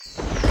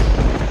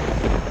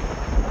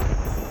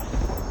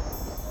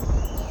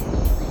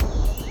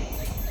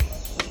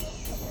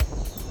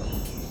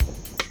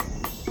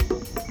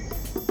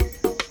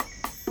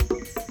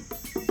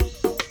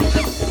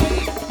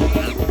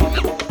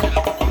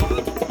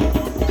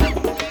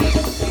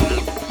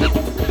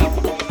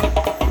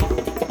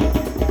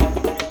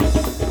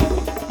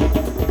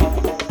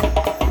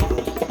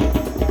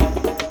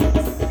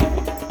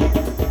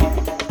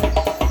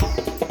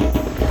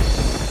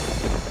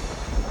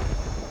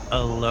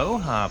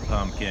Aloha,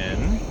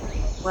 Pumpkin.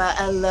 Well,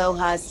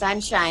 aloha,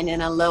 sunshine,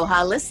 and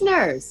aloha,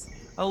 listeners.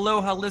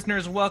 Aloha,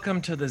 listeners.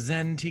 Welcome to the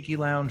Zen Tiki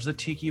Lounge, the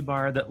tiki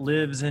bar that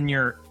lives in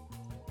your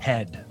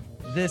head.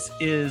 This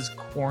is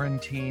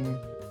quarantine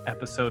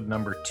episode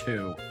number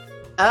 2.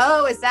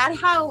 Oh, is that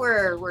how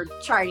we're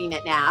charting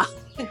it now?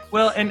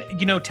 Well, and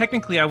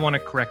technically I want to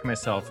correct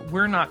myself.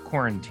 We're not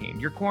quarantined.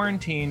 You're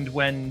quarantined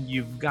when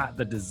you've got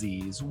the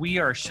disease. We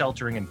are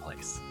sheltering in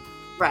place.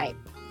 Right.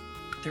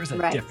 There's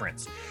a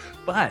difference.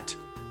 But,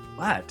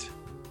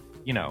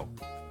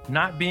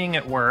 not being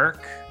at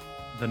work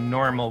the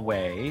normal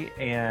way,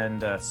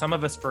 and some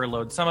of us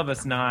furloughed, some of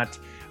us not,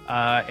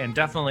 and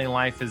definitely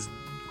life is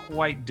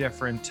quite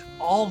different.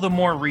 All the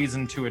more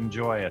reason to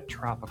enjoy a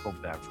tropical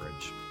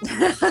beverage.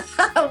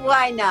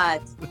 Why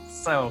not?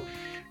 So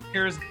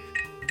here's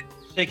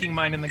taking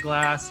mine in the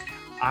glass.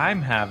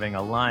 I'm having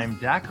a lime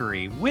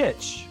daiquiri,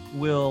 which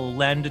will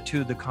lend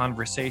to the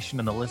conversation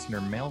in the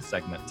listener mail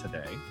segment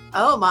today.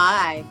 Oh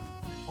my.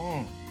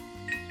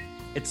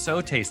 It's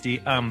so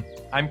tasty. I'm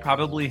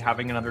probably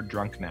having another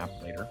drunk nap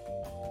later.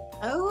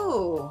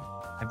 Oh.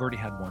 I've already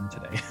had one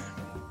today.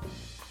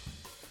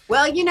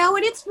 Well, you know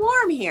what? It's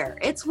warm here.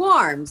 It's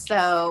warm.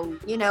 So,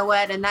 you know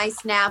what? A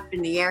nice nap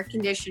in the air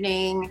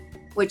conditioning,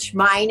 which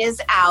mine is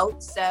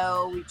out.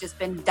 So we've just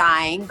been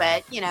dying,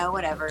 but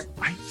whatever.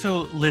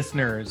 So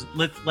listeners,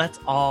 let's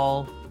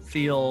all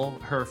feel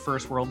her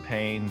first world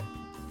pain.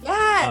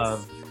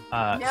 Yes.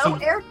 No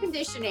air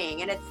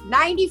conditioning, and it's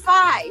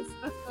 95.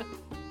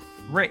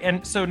 Right,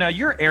 and so now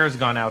your air's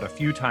gone out a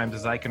few times,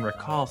 as I can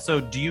recall. So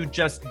do you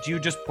just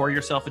pour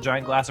yourself a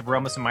giant glass of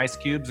rum with some ice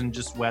cubes and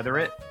just weather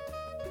it?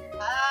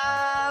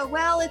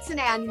 Well, it's an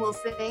annual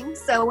thing.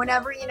 So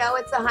whenever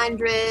it's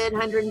 100,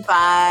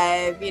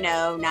 105,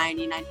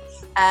 99,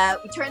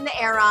 we turn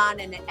the air on,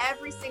 and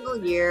every single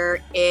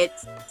year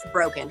it's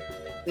broken.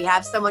 We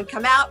have someone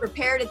come out,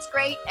 repair it. It's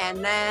great,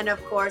 and then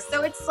of course,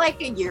 so it's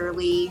like a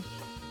yearly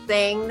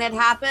thing that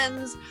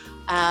happens.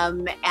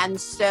 And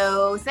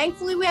so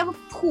thankfully we have a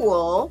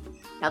pool.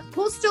 Now the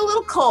pool's still a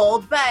little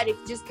cold, but if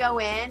you just go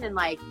in and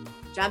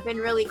jump in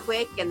really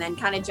quick and then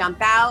kind of jump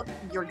out,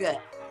 you're good.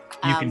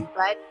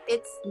 But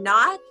it's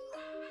not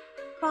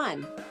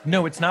fun.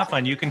 No, it's not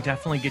fun. You can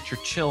definitely get your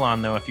chill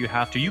on though if you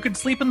have to. You can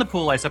sleep in the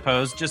pool, I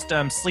suppose. Just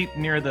sleep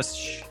near the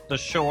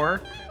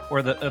shore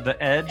or the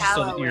edge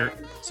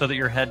so that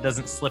your head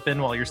doesn't slip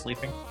in while you're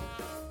sleeping.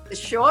 The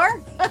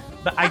shore?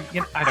 But I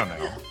don't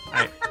know.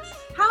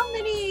 How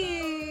many?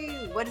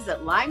 What is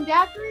it? Lime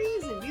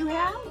daiquiris have you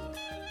had?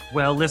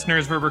 Well,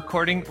 listeners, we're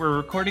recording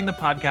the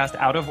podcast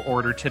out of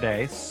order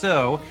today.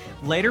 So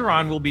later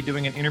on, we'll be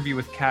doing an interview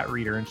with Kat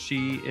Reeder, and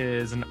she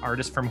is an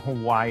artist from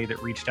Hawaii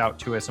that reached out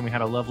to us, and we had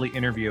a lovely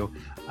interview.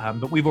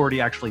 But we've already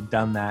actually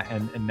done that,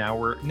 and now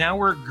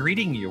we're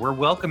greeting you. We're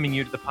welcoming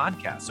you to the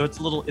podcast. So it's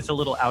a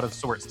little out of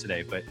sorts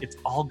today, but it's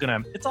all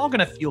gonna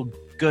feel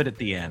good at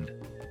the end.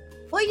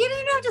 Well, you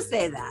don't have to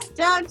say that.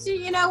 Don't you?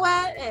 You know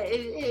what? It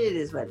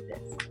is what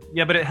it is.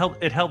 Yeah, but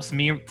it helps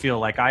me feel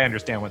like I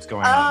understand what's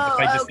going on. All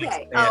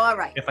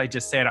right. If I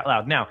just say it out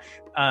loud. Now,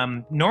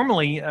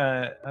 normally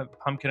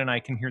Pumpkin and I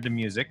can hear the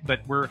music,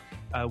 but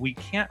we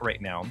can't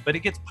right now. But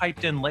it gets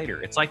piped in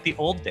later. It's like the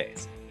old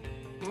days.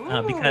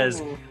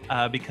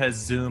 Because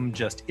Zoom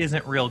just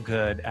isn't real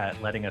good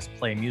at letting us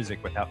play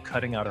music without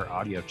cutting out our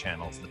audio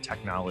channels. The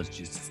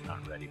technology is just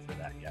not ready for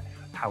that yet.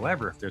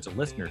 However, if there's a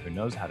listener who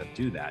knows how to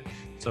do that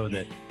so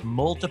that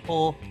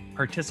multiple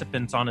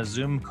participants on a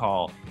Zoom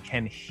call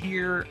can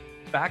hear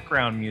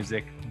background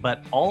music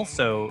but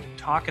also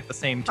talk at the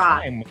same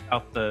time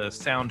without the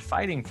sound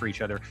fighting for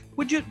each other,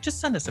 would you just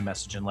send us a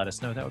message and let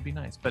us know? That would be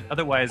nice. But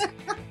otherwise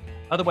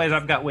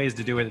I've got ways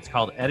to do it. It's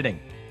called editing.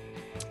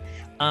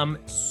 I've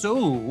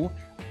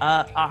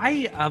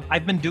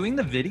been doing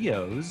the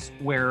videos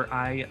where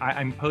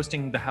I'm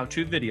posting the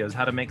how-to videos,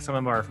 how to make some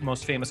of our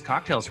most famous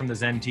cocktails from the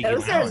Zen Tiki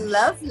Lounge. Those are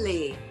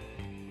lovely.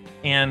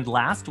 And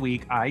last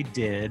week I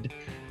did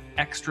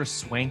Extra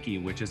Swanky,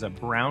 which is a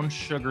brown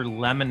sugar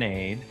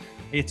lemonade.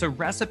 It's a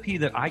recipe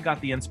that I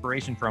got the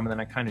inspiration from, and then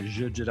I kind of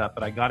zhuzhed it up,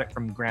 but I got it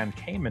from Grand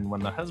Cayman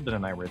when the husband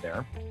and I were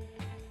there.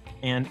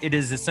 And it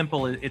is as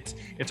simple as it's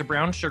a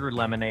brown sugar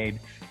lemonade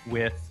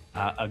with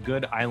a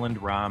good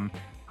island rum.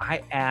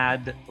 I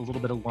add a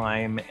little bit of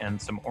lime and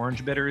some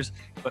orange bitters,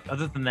 but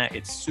other than that,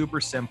 it's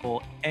super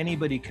simple.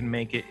 Anybody can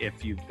make it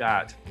if you've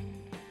got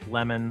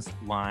lemons,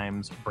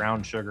 limes,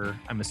 brown sugar.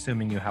 I'm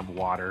assuming you have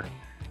water,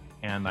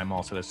 and I'm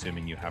also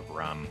assuming you have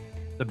rum.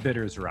 The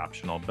bitters are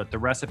optional, but the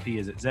recipe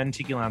is at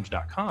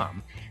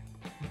zentikilounge.com.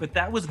 But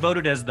that was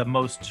voted as the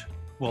most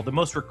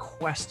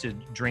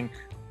requested drink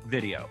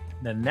video.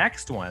 The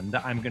next one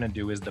that I'm gonna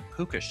do is the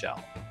puka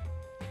shell.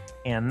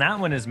 And that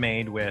one is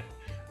made with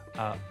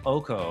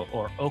oko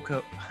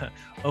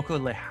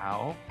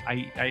lehau.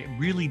 I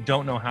really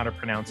don't know how to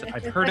pronounce it.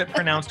 I've heard it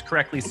pronounced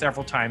correctly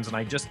several times, and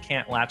I just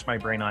can't latch my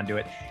brain onto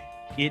it.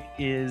 It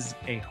is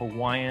a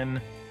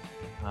Hawaiian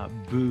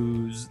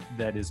booze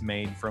that is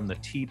made from the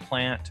tea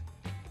plant,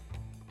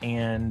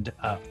 and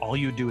all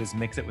you do is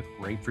mix it with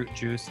grapefruit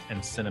juice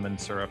and cinnamon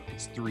syrup.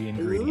 It's 3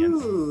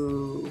 ingredients.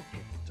 Ooh.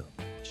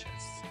 It's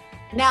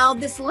Now,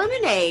 this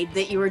lemonade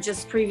that you were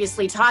just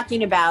previously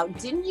talking about,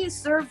 didn't you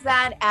serve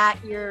that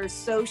at your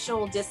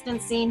social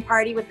distancing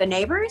party with the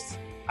neighbors?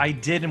 I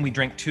did, and we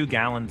drank 2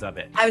 gallons of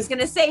it. I was going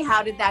to say,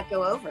 how did that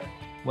go over?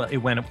 Well, it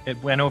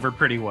went over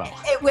pretty well.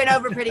 It went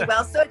over pretty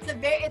well. So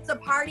it's a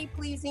party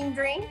pleasing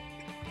drink.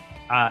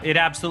 It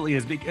absolutely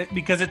is,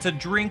 because it's a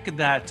drink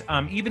that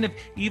even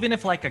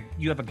if like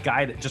you have a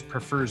guy that just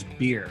prefers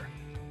beer,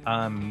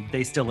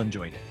 they still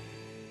enjoyed it.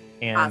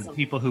 And Awesome.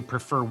 People who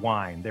prefer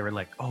wine, they were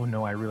like, "Oh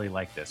no, I really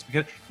like this."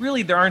 Because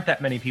really, there aren't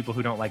that many people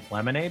who don't like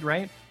lemonade,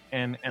 right?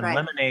 And Right.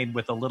 lemonade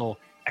with a little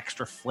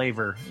extra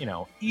flavor,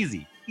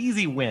 easy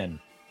win.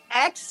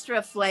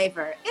 Extra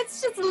flavor.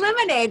 It's just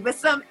lemonade with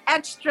some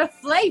extra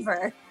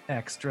flavor.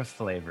 Extra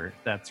flavor.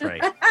 That's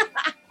right.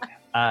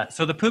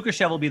 So the puka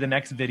shell will be the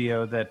next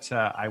video that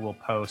I will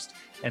post,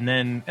 and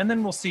then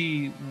we'll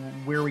see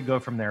where we go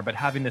from there. But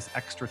having this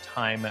extra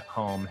time at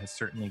home has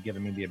certainly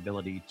given me the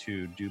ability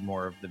to do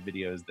more of the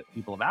videos that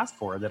people have asked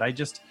for. That I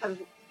just,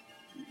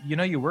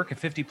 you work a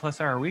 50+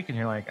 hour week, and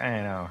you're like,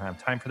 I don't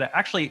have time for that.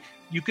 Actually,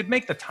 you could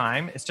make the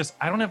time. It's just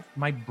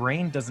my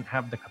brain doesn't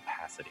have the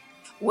capacity.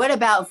 What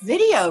about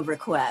video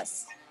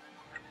requests?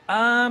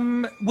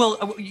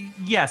 Well,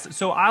 yes.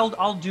 So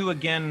I'll do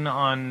again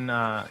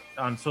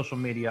on social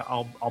media.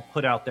 I'll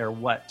put out there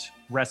what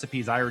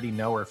recipes I already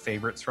know are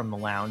favorites from the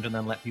lounge, and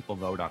then let people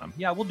vote on them.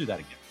 Yeah, we'll do that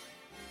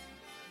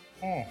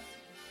again.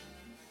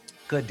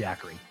 Good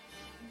daiquiri.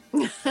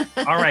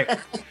 All right.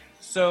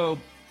 So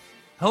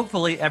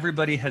hopefully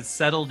everybody has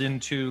settled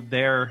into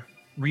their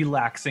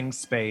relaxing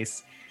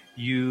space.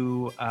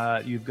 You've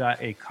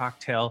got a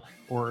cocktail,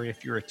 or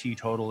if you're a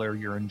teetotaler,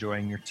 you're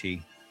enjoying your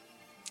tea.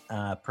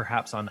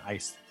 Perhaps on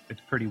ice.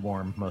 It's pretty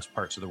warm most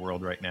parts of the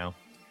world right now.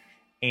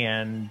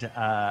 And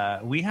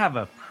we have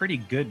a pretty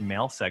good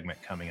mail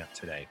segment coming up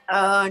today.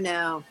 Oh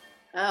no.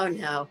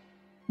 No.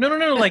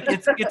 Like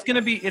it's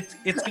gonna be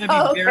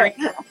very,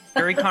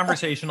 very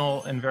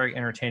conversational and very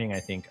entertaining, I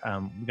think.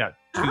 We got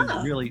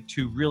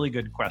two really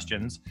good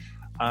questions.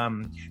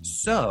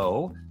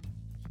 So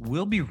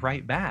we'll be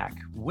right back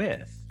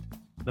with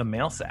the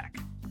mail sack.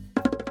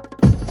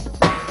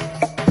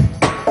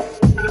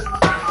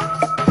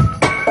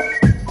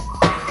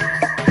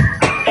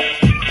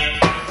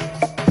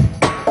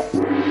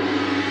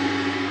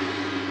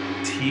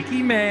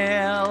 Tiki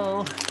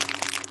mail.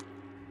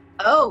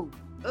 Ooh,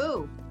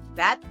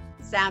 that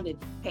sounded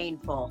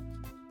painful.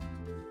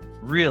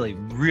 Really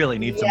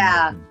need some.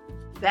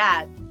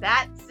 Yeah,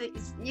 that's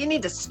you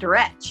need to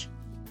stretch.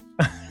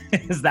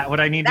 Is that what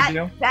I need to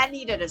do? That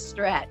needed a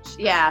stretch.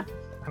 Yeah.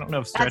 I don't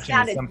know if stretching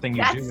is something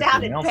you do. That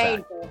sounded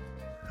painful.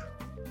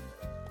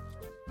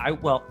 I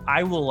will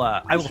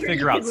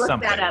figure out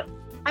something. That up.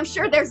 I'm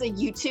sure there's a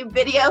YouTube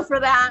video for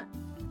that.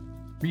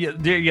 Yeah,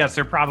 yes,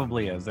 there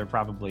probably is.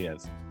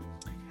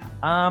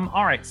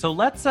 All right, so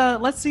let's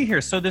see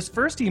here. So this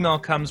first email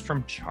comes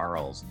from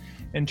Charles,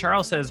 and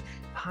Charles says,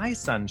 "Hi,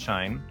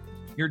 Sunshine.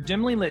 Your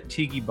dimly lit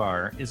tiki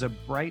bar is a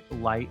bright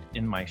light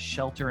in my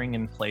sheltering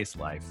in place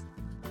life.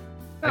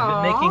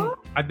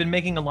 I've been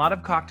making a lot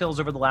of cocktails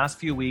over the last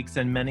few weeks,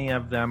 and many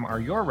of them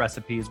are your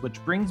recipes,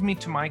 which brings me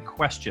to my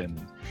question."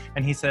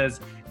 And he says,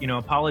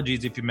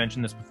 apologies if you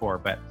mentioned this before,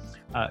 but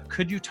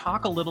could you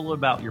talk a little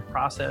about your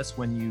process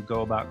when you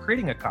go about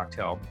creating a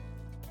cocktail?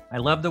 I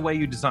love the way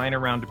you design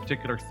around a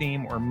particular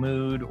theme or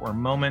mood or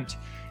moment,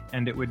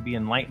 and it would be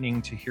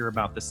enlightening to hear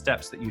about the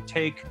steps that you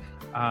take.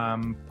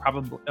 And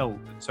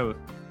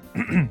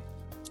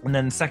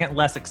then second,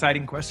 less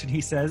exciting question, he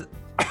says,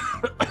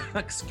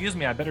 excuse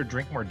me, I better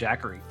drink more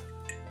daiquiri.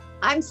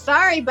 I'm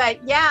sorry,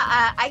 but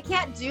yeah, I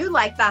can't do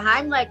like the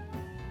Heimlich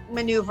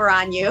maneuver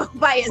on you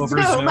by a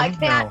Zoom. I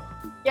can't.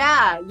 No.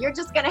 Yeah, you're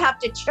just going to have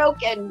to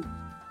choke and,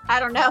 I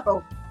don't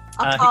know,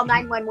 I'll call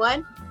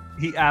 911.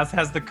 He asks,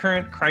 has the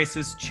current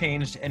crisis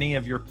changed any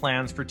of your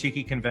plans for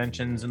tiki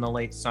conventions in the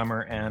late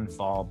summer and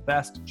fall?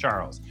 Best,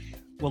 Charles.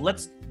 Well,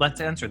 let's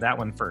answer that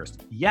one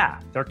first. Yeah,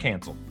 they're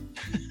canceled.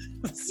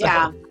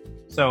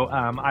 So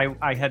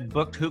I had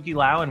booked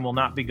Hukilau and will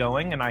not be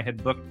going, and I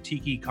had booked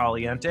Tiki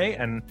Caliente,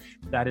 and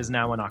that is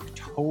now in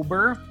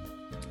October.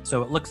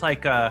 So it looks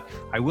like I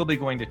will be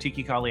going to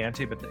Tiki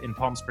Caliente, but in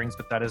Palm Springs,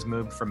 but that has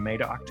moved from May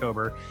to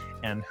October.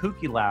 And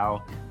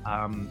Hukilau,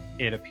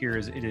 it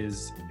appears it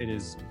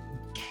is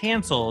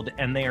canceled,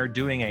 and they are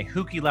doing a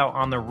Hukilau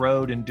on the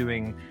road and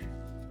doing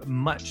a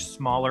much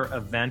smaller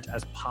event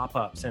as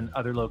pop-ups in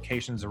other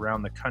locations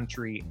around the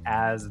country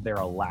as they're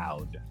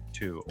allowed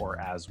to, or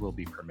as will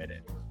be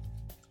permitted.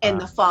 In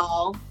the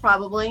fall,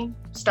 probably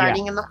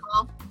starting in the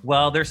fall.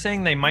 Well, they're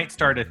saying they might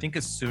start, I think,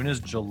 as soon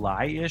as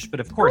July-ish, but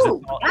of course,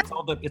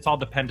 it's all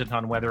dependent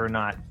on whether or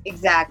not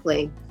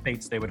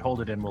states they would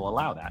hold it in will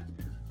allow that.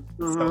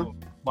 Mm-hmm. So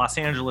Los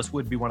Angeles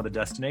would be one of the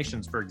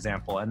destinations, for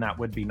example, and that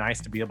would be nice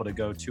to be able to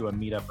go to a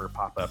meetup or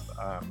pop-up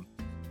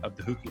of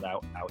the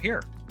Hukilau out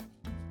here.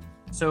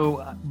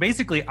 So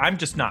basically, I'm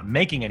just not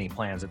making any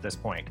plans at this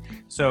point.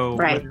 So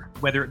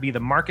whether it be the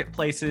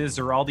marketplaces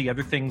or all the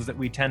other things that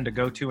we tend to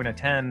go to and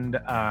attend,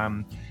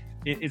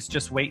 it's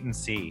just wait and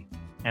see.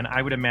 And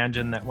I would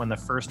imagine that when the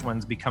first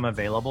ones become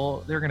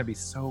available, they're going to be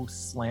so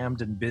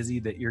slammed and busy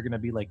that you're going to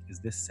be like, is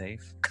this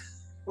safe?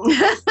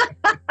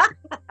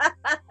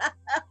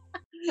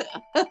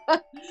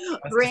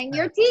 Bring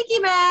your tiki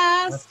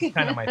mask. That's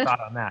kind of my thought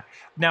on that.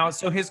 Now,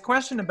 so his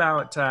question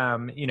about,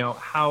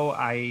 how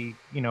I,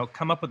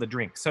 come up with a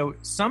drink. So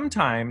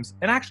sometimes,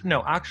 and actually,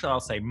 I'll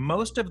say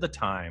most of the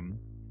time,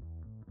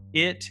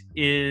 it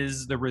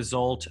is the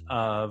result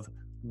of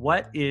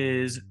what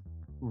is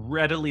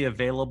readily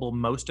available,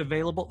 most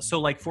available. So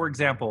like, for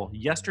example,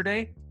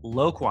 yesterday,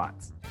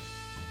 loquats.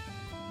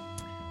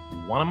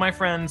 One of my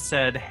friends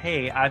said,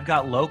 hey, I've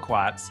got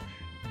loquats.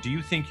 Do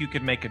you think you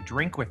could make a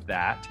drink with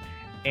that?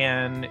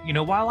 And,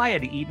 while I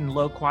had eaten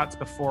loquats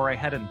before, I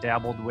hadn't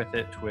dabbled with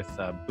it with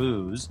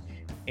booze.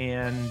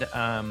 And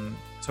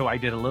so I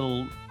did a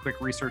little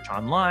quick research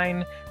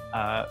online,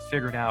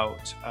 figured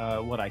out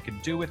what I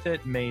could do with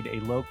it, made a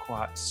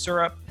loquat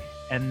syrup,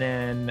 and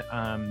then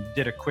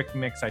did a quick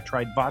mix. I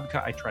tried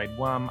vodka, I tried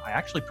rum. I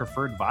actually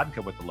preferred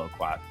vodka with the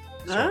loquat.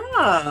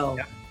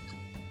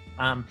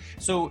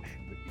 So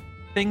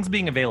things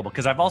being available,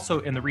 because I've also,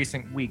 in the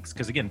recent weeks,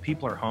 because again,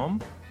 people are home,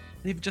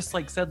 they've just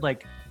said,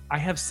 I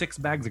have 6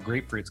 bags of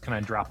grapefruits. Can I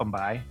drop them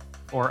by?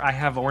 Or I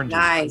have oranges.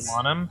 Nice. I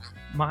want them.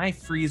 My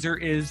freezer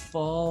is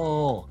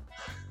full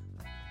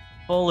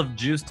of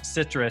juiced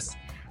citrus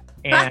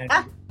and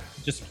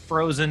just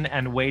frozen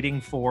and waiting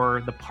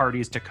for the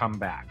parties to come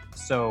back.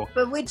 So,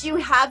 but would you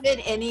have it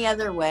any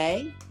other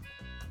way?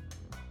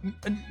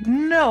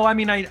 No, I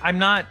mean, I'm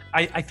not.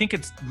 I think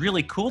it's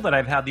really cool that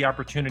I've had the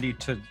opportunity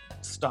to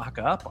stock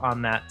up on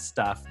that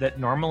stuff that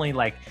normally,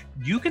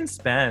 you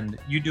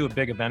do a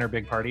big event or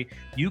big party,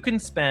 you can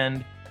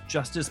spend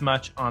just as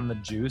much on the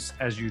juice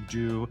as you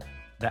do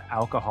the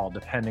alcohol,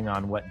 depending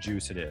on what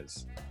juice it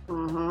is.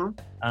 Mm-hmm.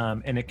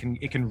 And it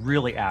can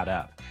really add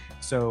up.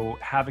 So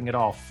having it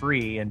all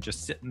free and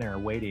just sitting there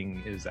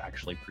waiting is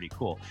actually pretty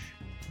cool.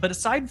 But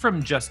aside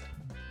from just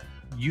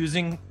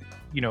using,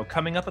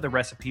 coming up with a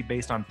recipe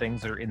based on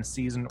things that are in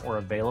season or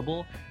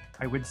available,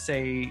 I would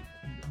say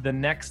the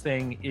next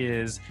thing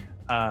is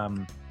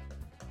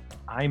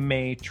I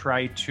may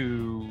try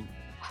to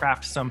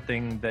craft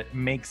something that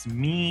makes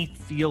me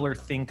feel or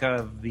think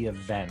of the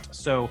event.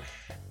 So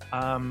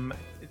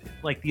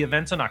like the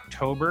events in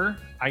October,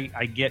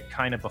 I get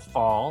kind of a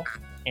fall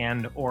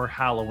and or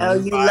Halloween. Oh,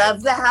 you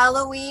love the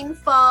Halloween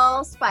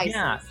fall spices.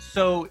 Yeah,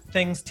 so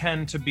things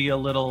tend to be a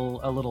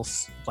little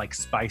like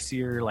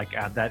spicier, like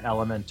add that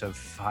element of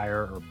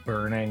fire or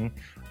burning,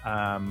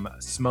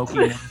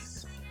 smokiness.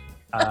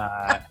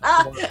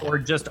 Or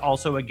just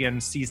also again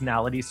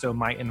seasonality, so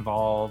might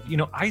involve,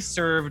 I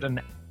served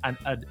a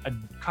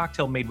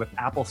cocktail made with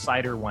apple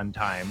cider one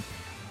time.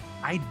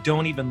 I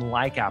don't even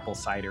like apple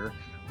cider,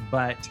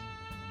 but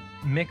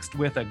mixed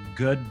with a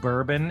good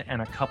bourbon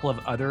and a couple of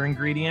other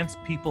ingredients,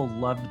 people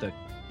loved the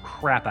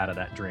crap out of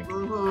that drink.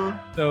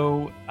 Mm-hmm.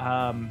 So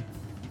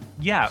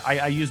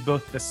I use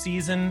both the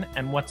season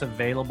and what's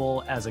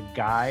available as a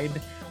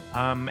guide,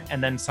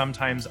 and then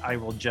sometimes I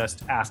will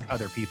just ask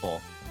other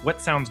people, what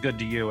sounds good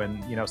to you?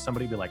 And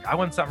somebody be like, I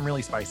want something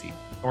really spicy,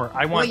 or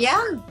I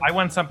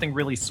want something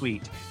really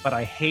sweet, but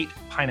I hate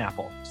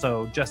pineapple.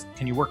 So just,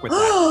 can you work with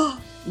that?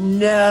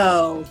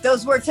 No,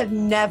 those words have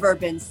never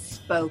been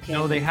spoken.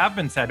 No, they have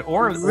been said.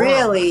 Or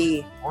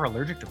really, or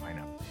allergic to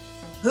pineapple.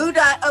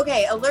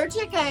 Okay,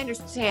 allergic I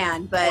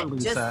understand, but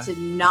just to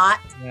not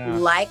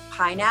like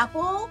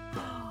pineapple.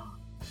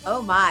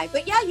 Oh my!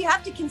 But yeah, you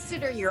have to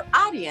consider your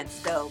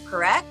audience, though,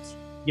 correct?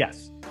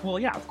 Yes. Well,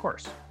 yeah, of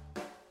course.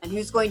 And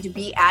who's going to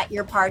be at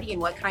your party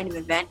and what kind of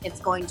event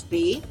it's going to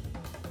be.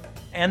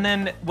 And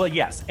then, well,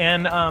 yes.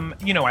 And,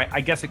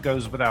 I guess it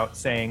goes without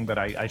saying, but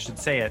I should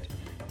say it.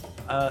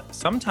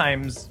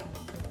 Sometimes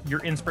your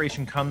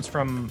inspiration comes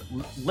from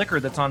liquor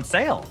that's on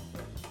sale.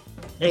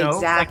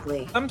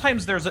 Exactly.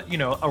 Sometimes there's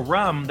a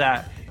rum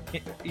that,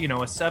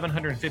 a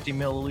 750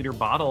 milliliter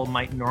bottle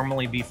might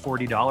normally be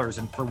 $40.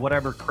 And for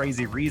whatever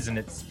crazy reason,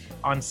 it's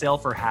on sale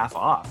for half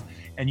off.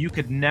 And you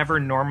could never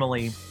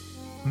normally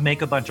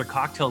make a bunch of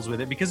cocktails with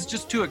it because it's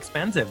just too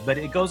expensive, but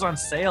it goes on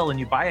sale and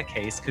you buy a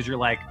case because you're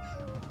like,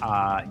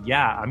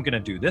 I'm going to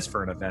do this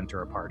for an event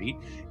or a party.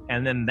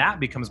 And then that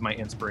becomes my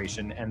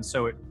inspiration. And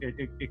so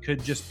it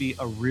could just be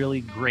a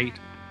really great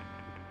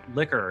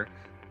liquor,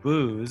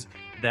 booze,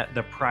 that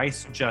the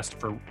price just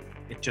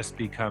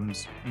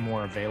becomes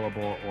more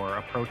available or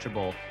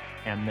approachable.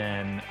 And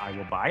then I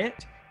will buy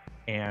it.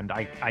 And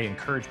I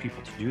encourage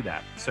people to do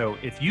that. So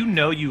if you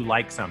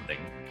like something,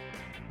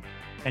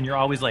 and you're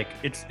always like,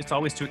 it's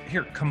always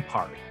here,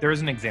 Campari.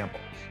 There's an example.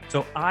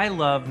 So I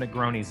love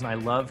Negronis and I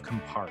love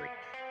Campari.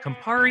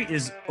 Campari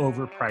is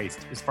overpriced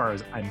as far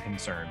as I'm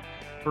concerned.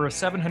 For a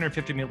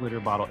 750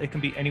 milliliter bottle, it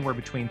can be anywhere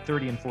between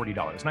 $30 and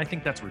 $40. And I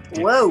think that's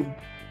ridiculous. Whoa.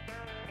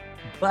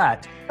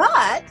 But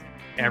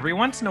every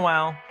once in a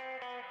while,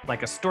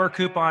 like a store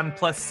coupon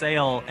plus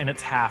sale, and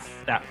it's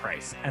half that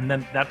price. And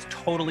then that's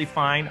totally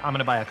fine. I'm going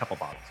to buy a couple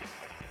bottles.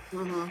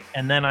 Mm-hmm.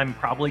 And then I'm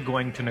probably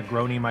going to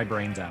Negroni my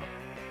brains out.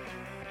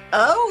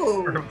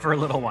 Oh. for a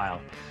little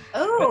while.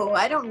 Oh,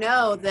 I don't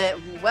know that.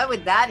 What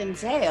would that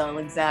entail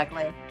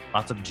exactly?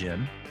 Lots of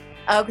gin.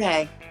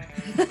 Okay.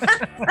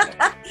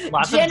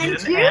 Lots Gin of and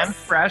gin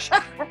juice?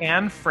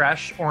 and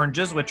fresh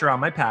oranges, which are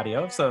on my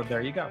patio. So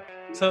there you go.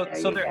 So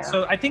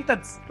I think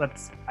that's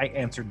I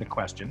answered the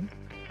question.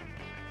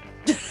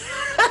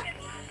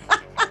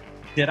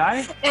 Did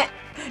I?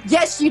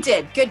 Yes, you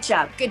did. Good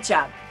job. Good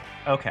job.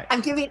 Okay.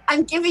 I'm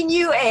giving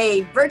you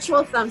a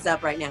virtual thumbs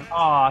up right now.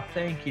 Aw,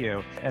 thank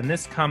you. And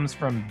this comes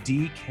from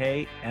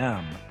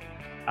DKM.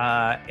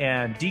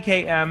 And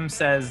DKM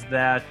says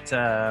that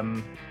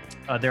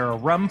they're a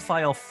rum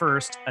file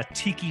first, a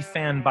tiki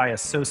fan by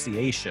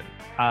association.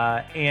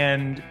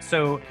 And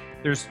so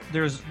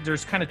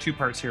there's kind of two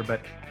parts here,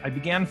 but I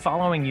began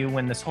following you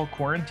when this whole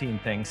quarantine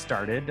thing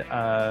started.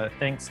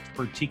 Thanks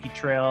for Tiki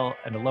Trail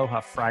and Aloha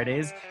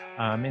Fridays,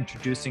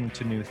 introducing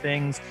to new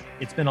things.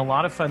 It's been a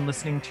lot of fun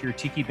listening to your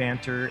tiki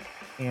banter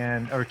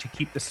or to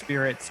keep the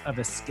spirits of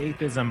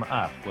escapism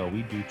up. Well,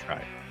 we do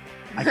try.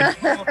 I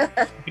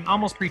can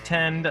almost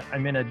pretend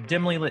I'm in a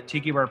dimly lit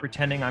tiki bar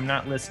pretending I'm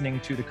not listening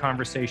to the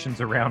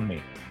conversations around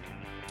me.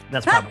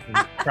 That's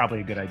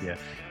probably a good idea.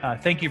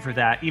 Thank you for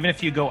that. Even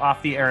if you go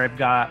off the air, I've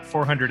got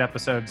 400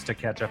 episodes to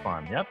catch up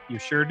on. Yep, you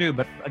sure do.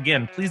 But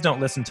again, please don't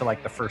listen to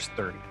like the first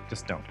 30.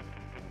 Just don't.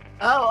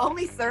 Oh,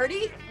 only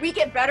 30? We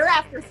get better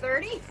after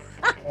 30?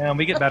 And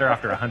we get better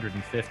after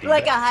 150.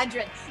 Like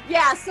 100.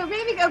 Yeah, so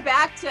maybe go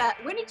back to,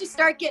 when did you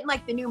start getting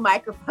like the new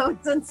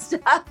microphones and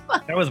stuff?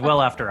 That was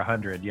well after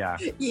 100, yeah.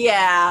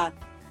 Yeah.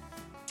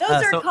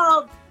 Those are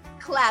called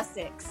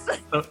classics.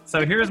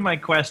 So here's my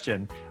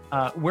question.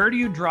 Where do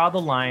you draw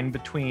the line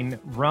between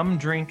rum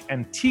drink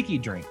and tiki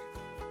drink?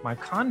 My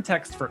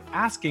context for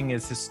asking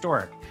is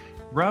historic.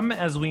 Rum,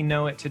 as we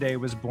know it today,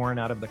 was born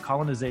out of the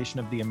colonization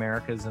of the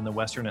Americas and the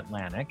Western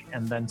Atlantic,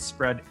 and then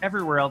spread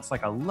everywhere else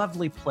like a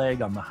lovely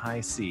plague on the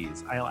high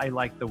seas. I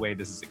like the way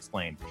this is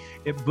explained.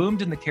 It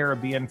boomed in the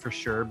Caribbean for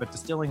sure, but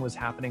distilling was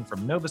happening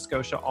from Nova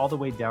Scotia all the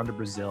way down to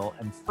Brazil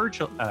and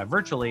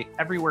virtually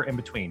everywhere in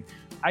between.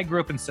 I grew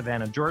up in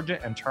Savannah, Georgia,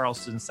 and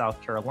Charleston,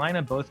 South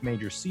Carolina, both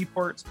major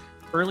seaports,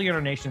 early in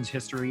our nation's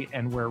history,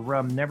 and where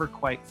rum never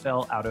quite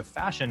fell out of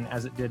fashion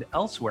as it did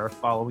elsewhere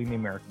following the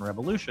American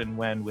Revolution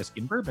when whiskey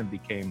and bourbon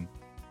became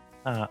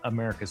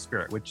America's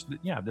spirit,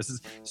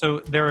 so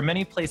there are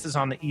many places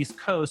on the East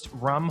Coast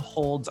rum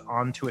holds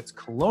onto its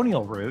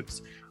colonial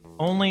roots.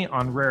 Only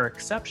on rare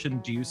exception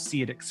do you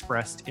see it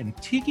expressed in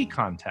tiki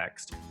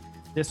context.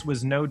 This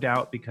was no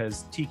doubt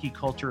because tiki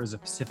culture is a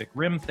Pacific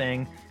Rim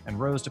thing and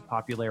rose to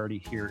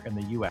popularity here in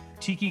the U.S.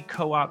 Tiki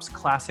co-ops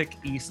classic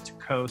East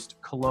Coast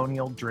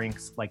colonial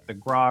drinks like the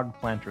grog,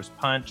 Planter's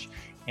Punch,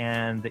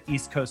 and the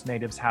East Coast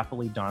natives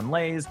happily don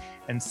leis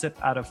and sip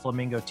out of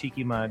flamingo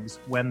tiki mugs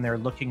when they're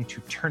looking to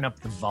turn up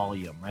the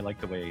volume. I like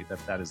the way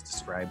that is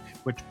described,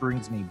 which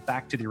brings me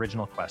back to the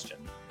original question.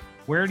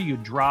 Where do you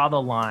draw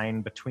the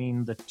line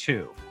between the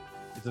two?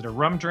 Is it a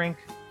rum drink?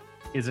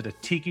 Is it a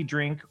tiki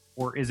drink?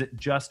 Or is it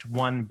just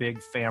one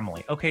big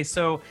family? Okay,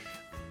 so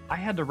I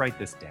had to write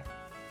this down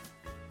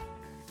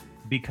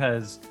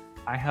because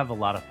I have a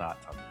lot of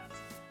thoughts on this.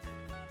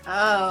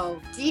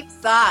 Oh, deep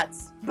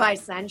thoughts by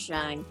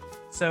Sunshine.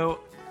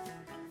 So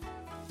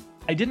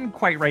I didn't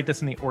quite write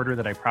this in the order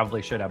that I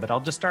probably should have, but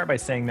I'll just start by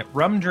saying that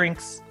rum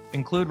drinks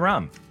include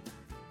rum.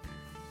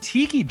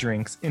 Tiki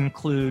drinks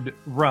include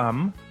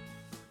rum,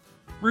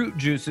 fruit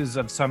juices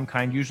of some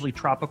kind, usually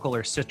tropical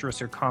or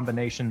citrus or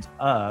combinations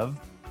of,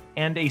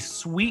 and a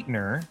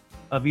sweetener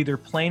of either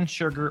plain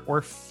sugar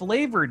or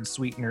flavored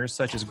sweeteners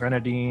such as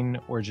grenadine,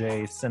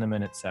 orgeat,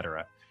 cinnamon,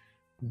 etc.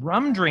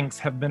 Rum drinks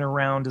have been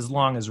around as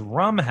long as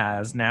rum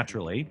has,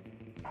 naturally.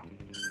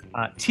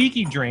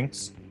 Tiki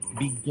drinks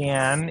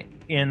began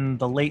in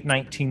the late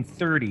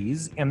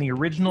 1930s, and the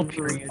original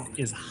period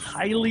is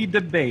highly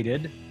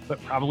debated, but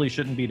probably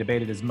shouldn't be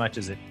debated as much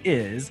as it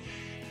is.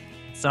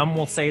 Some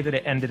will say that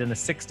it ended in the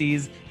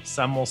 60s.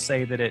 Some will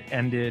say that it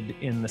ended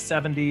in the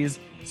 70s.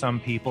 Some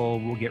people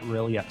will get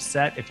really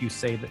upset if you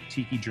say that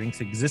tiki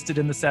drinks existed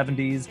in the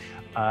 70s.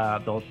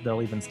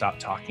 They'll even stop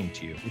talking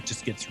to you. It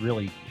just gets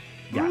really,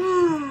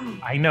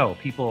 I know,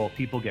 people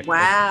get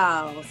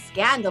wow, crazy.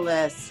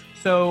 Scandalous.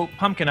 So,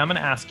 Pumpkin, I'm going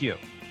to ask you.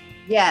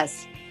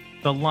 Yes.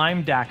 The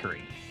lime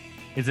daiquiri,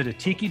 is it a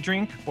tiki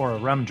drink or a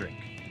rum drink?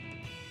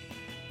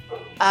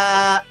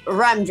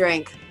 Rum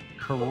drink.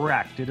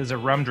 Correct. It is a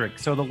rum drink.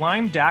 So the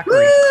lime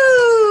daiquiri.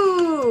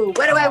 Woo!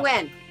 What do I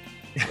win?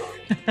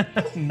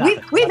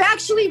 We've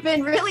actually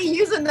been really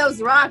using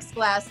those rocks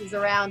glasses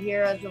around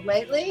here as of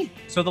lately.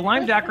 So the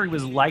lime daiquiri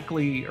was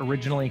likely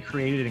originally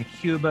created in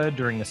Cuba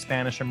during the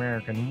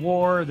Spanish-American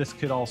War. This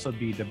could also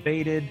be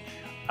debated.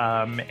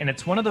 And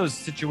it's one of those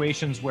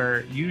situations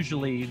where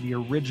usually the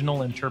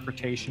original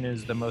interpretation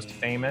is the most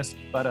famous,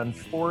 but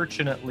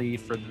unfortunately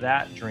for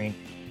that drink,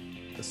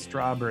 the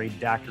strawberry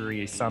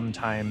daiquiri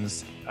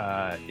sometimes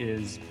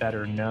is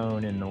better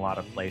known in a lot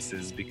of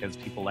places because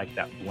people like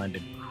that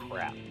blended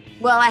crap.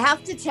 Well, I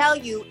have to tell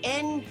you,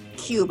 in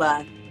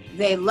Cuba,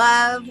 they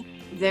love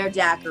their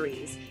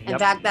daiquiris. In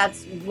fact,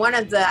 that's one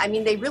of the,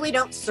 they really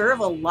don't serve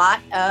a lot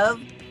of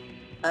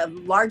a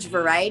large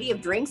variety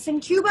of drinks in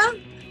Cuba.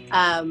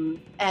 And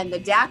the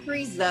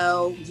daiquiris,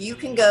 though, you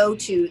can go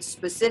to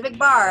specific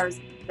bars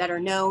that are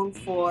known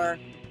for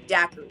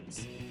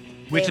daiquiris.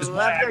 Which is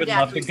why I would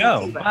love to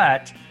go.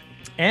 But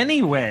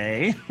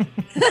anyway.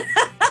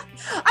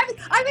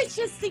 I was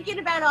just thinking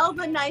about all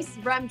the nice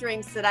rum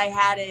drinks that I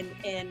had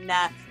in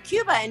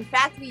Cuba. In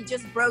fact, we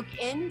just broke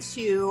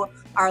into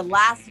our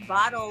last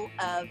bottle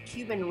of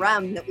Cuban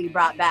rum that we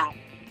brought back.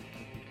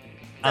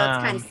 So it's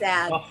kind of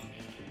sad. Oh,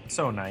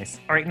 so nice.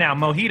 All right, now,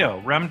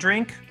 mojito, rum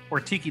drink or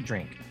tiki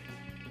drink?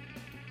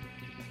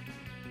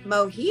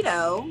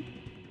 Mojito,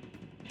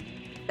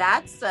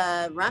 that's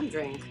a rum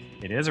drink.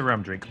 It is a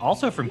rum drink.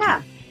 Also from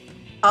Cuba.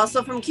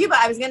 Also from Cuba.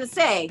 I was going to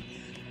say,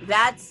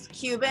 that's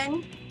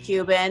Cuban.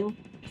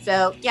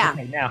 So, yeah.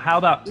 Okay, now, how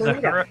about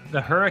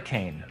the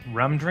Hurricane?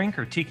 Rum drink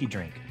or tiki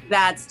drink?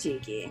 That's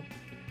tiki.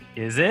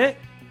 Is it?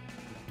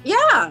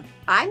 Yeah,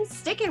 I'm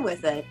sticking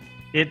with it.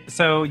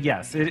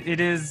 Yes, it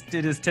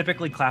is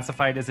typically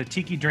classified as a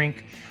tiki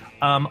drink,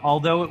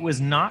 although it was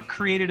not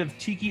created of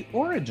tiki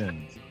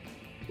origins.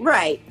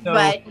 Right, so,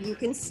 but you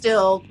can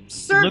still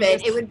serve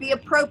it. It would be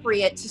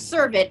appropriate to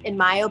serve it, in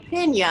my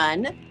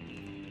opinion,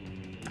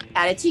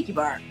 at a tiki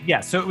bar.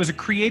 Yeah, so it was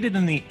created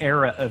in the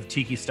era of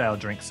tiki-style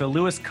drinks. So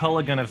Lewis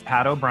Culligan of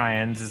Pat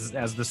O'Brien's,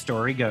 as the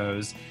story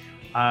goes,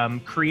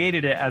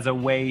 created it as a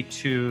way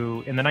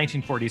to, in the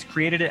 1940s,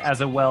 created it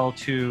as a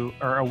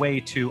way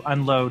to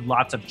unload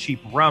lots of cheap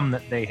rum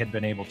that they had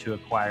been able to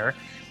acquire.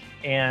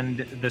 And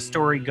the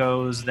story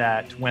goes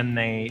that when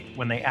they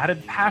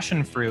added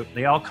passion fruit,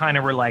 they all kind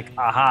of were like,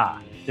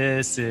 aha,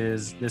 this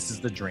is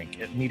the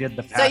drink. It needed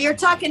the passion. So you're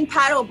talking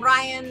Pat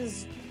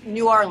O'Brien's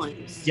New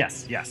Orleans.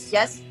 Yes.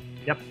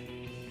 Yep.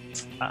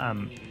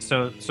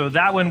 So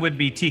that one would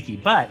be tiki,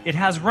 but it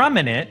has rum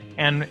in it,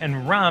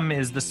 and rum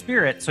is the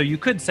spirit. So you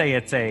could say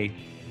it's a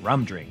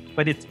rum drink,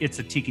 but it's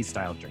a tiki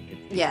style drink.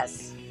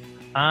 Yes.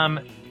 How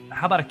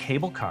about a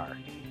cable car?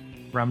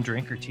 Rum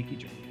drink or tiki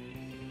drink?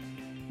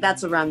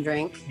 That's a rum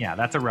drink. Yeah,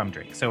 that's a rum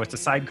drink. So it's a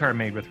sidecar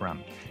made with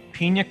rum.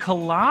 Pina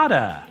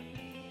colada.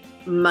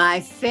 My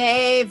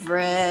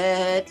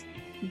favorite,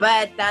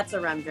 but that's a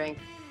rum drink.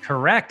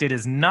 Correct. It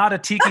is not a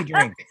tiki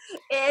drink.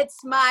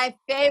 It's my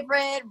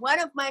favorite, one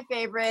of my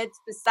favorites,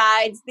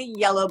 besides the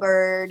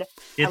Yellowbird.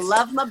 I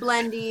love my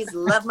blendies,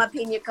 love my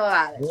pina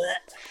coladas.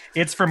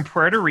 It's from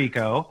Puerto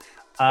Rico,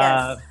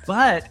 yes.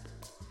 but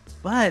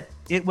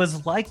it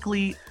was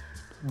likely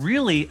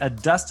really a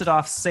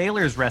dusted-off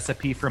sailor's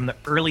recipe from the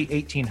early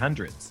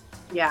 1800s.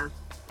 Yeah,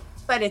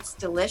 but it's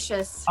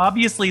delicious.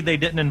 Obviously, they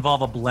didn't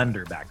involve a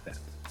blender back then.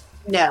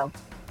 No.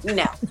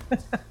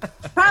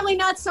 Probably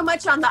not so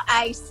much on the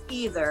ice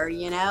either,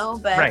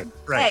 but right.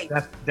 Hey,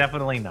 that's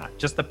definitely not.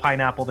 Just the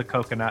pineapple, the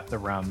coconut, the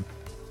rum.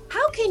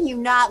 How can you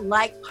not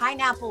like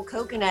pineapple,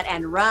 coconut,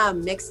 and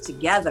rum mixed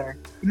together?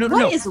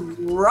 What is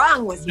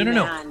wrong with you, man?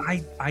 No.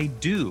 I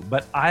do,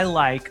 but I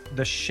like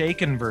the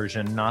shaken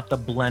version, not the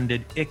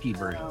blended icky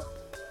version.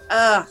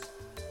 Ugh.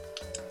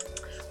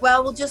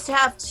 Well, we'll just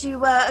have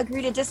to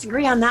agree to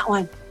disagree on that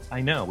one. I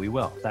know, we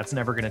will. That's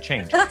never going to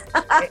change.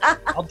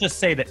 I'll just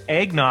say that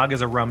eggnog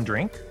is a rum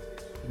drink.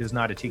 It is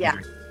not a tiki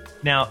drink.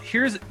 Now,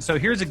 here's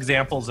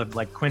examples of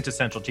like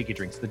quintessential tiki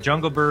drinks. The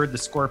Jungle Bird, the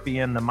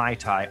Scorpion, the Mai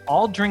Tai,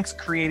 all drinks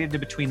created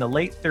between the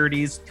late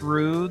 30s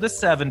through the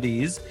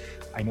 70s.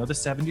 I know the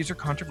 70s are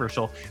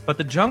controversial, but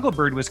the Jungle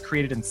Bird was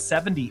created in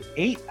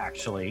 78,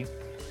 actually,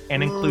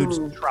 and includes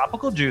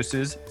tropical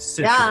juices,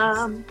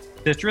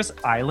 citrus,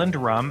 island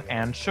rum,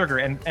 and sugar.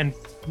 And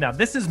now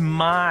this is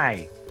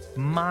my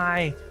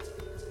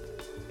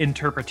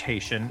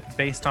interpretation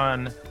based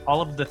on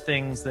all of the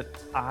things that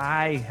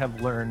I have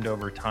learned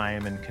over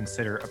time and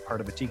consider a part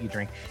of a tiki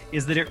drink,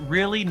 is that it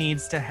really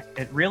needs to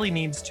have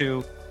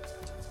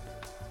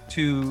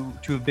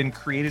been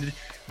created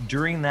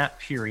during that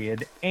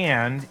period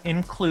and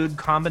include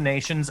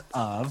combinations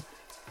of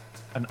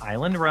an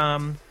island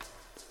rum,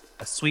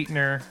 a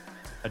sweetener,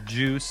 a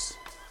juice,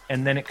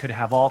 and then it could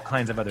have all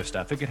kinds of other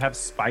stuff. It could have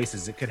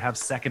spices. It could have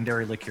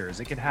secondary liqueurs.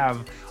 It could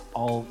have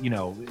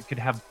it could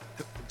have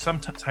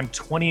sometimes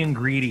 20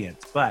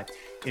 ingredients, but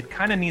it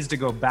kind of needs to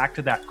go back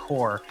to that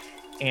core.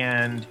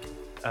 And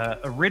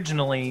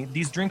originally,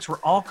 these drinks were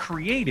all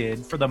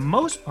created, for the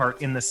most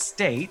part, in the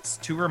States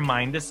to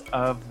remind us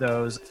of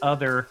those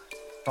other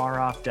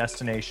far-off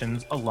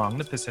destinations along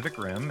the Pacific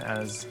Rim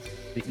as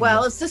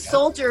the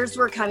soldiers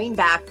were coming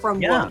back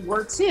from World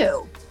War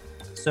II.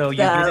 So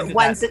the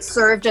ones that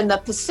served in the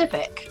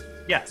Pacific.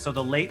 Yeah, so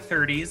the late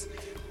 30s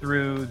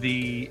through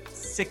the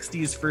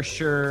 60s for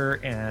sure,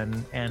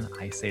 and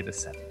I say the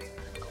 70s.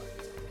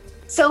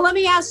 So let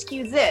me ask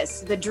you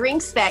this. The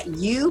drinks that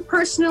you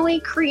personally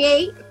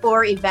create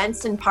for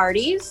events and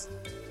parties,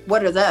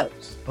 what are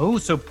those? Oh,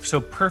 so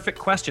perfect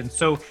question.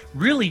 So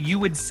really, you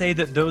would say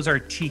that those are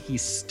tiki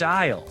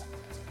style.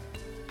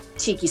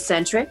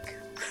 Tiki-centric?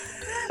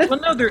 Well,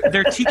 no,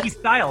 they're tiki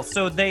style.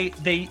 So they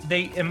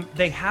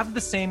have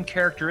the same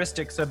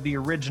characteristics of the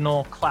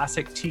original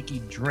classic tiki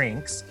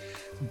drinks,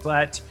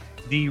 but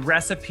the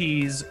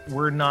recipes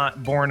were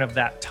not born of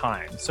that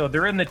time. So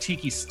they're in the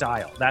tiki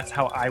style. That's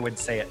how I would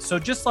say it. So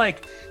just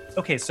like,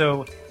 okay,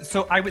 so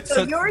I would.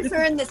 So yours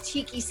are in the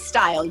tiki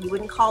style. You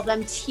wouldn't call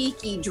them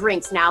tiki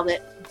drinks now,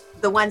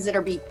 that the ones that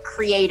are being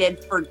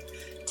created for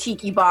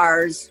tiki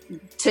bars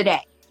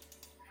today.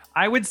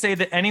 I would say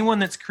that anyone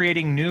that's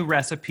creating new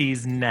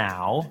recipes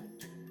now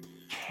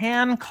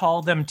can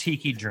call them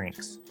tiki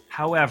drinks.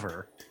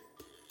 However,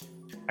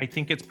 I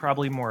think it's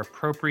probably more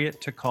appropriate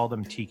to call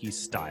them tiki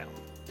style.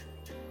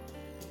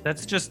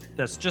 That's just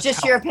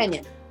your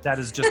opinion. That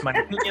is just my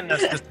opinion.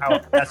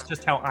 That's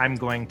just how I'm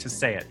going to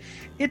say it.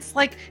 It's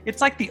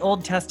like the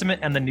Old Testament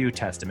and the New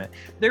Testament.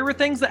 There were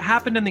things that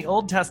happened in the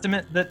Old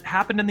Testament that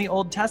happened in the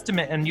Old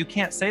Testament, and you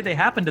can't say they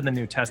happened in the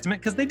New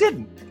Testament because they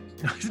didn't.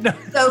 No.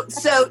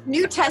 So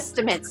New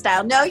Testament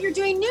style. No, you're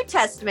doing New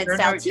Testament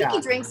style. Tiki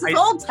drinks is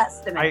Old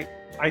Testament.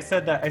 I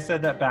said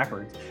that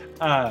backwards.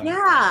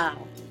 Yeah,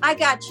 I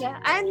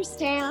gotcha. I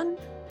understand.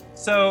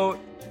 So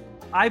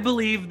I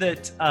believe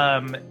that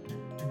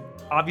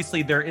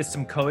obviously there is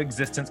some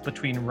coexistence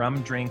between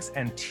rum drinks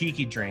and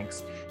tiki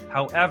drinks.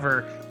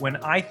 However, when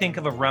I think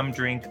of a rum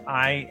drink,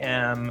 I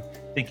am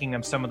thinking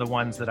of some of the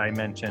ones that I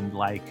mentioned,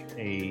 like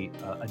a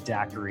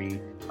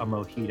daiquiri, a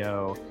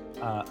mojito,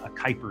 a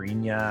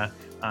caipirinha.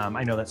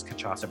 I know that's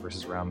cachaça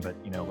versus rum, but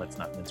let's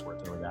not mince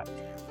words over that.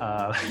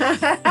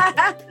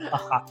 A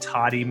hot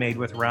toddy made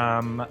with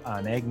rum,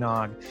 an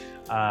eggnog,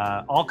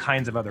 all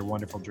kinds of other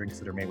wonderful drinks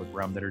that are made with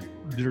rum that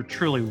are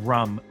truly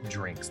rum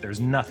drinks. There's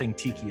nothing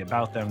tiki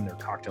about them. They're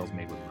cocktails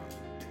made with rum.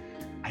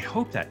 I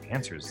hope that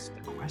answers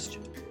the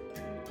question.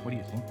 What do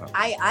you think about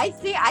that? I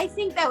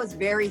think that was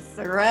very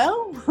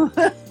thorough.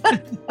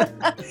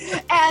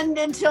 And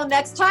until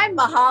next time,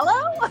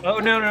 mahalo. Oh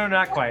no,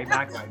 not quite.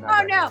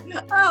 Oh no.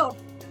 Oh.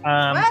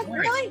 What?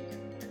 Really?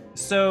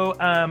 So,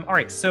 all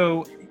right.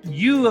 So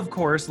you, of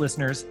course,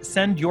 listeners,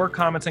 send your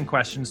comments and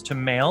questions to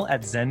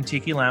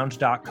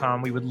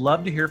mail@zentikilounge.com. We would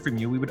love to hear from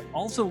you. We would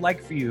also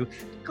like for you to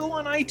go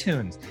on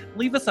iTunes,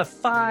 leave us a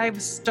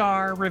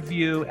 5-star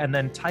review, and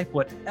then type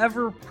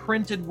whatever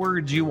printed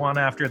words you want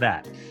after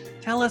that.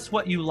 Tell us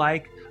what you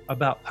like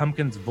about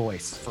Pumpkin's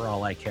voice, for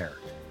all I care.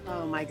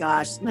 Oh my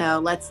gosh, no,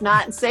 let's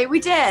not say we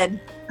did.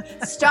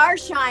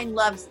 Starshine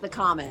loves the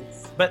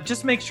comments. But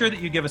just make sure that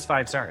you give us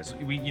 5 stars.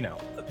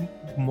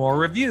 More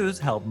reviews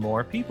help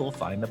more people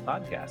find the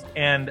podcast.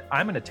 And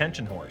I'm an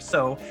attention whore,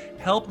 so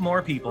help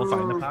more people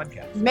find the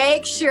podcast.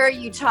 Make sure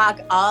you talk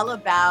all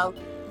about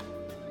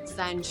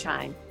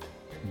Sunshine.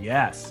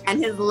 Yes.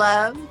 And his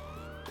love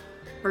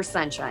for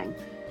Sunshine.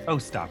 Oh,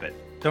 stop it.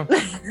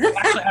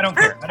 Actually, I don't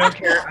care. I don't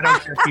care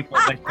if people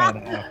like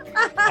that.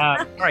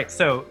 All right,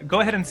 so go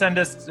ahead and send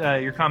us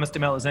your comments to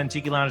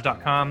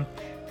mail@zentikilounge.com.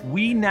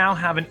 We now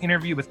have an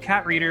interview with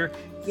Cat Reader.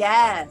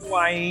 Yes.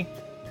 Hawaii.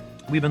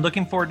 We've been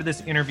looking forward to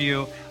this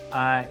interview,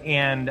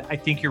 and I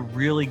think you're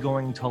really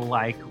going to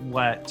like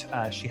what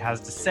she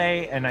has to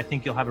say, and I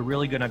think you'll have a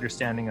really good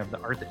understanding of the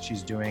art that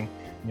she's doing.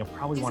 And you'll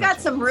probably She's got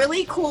some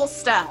really cool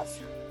stuff.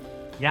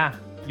 Yeah.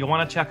 You'll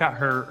want to check out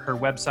her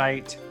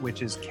website,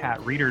 which is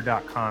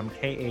catreeder.com,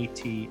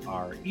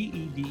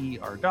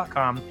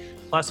 KATREEDER.com.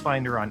 Plus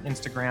find her on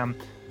Instagram,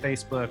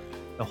 Facebook,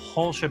 the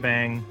whole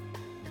shebang.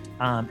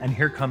 And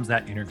here comes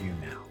that interview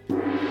now.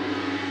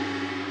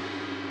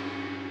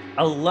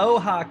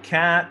 Aloha,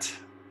 Cat.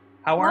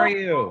 How are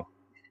you?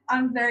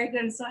 I'm very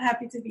good. So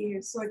happy to be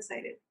here. So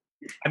excited.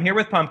 I'm here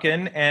with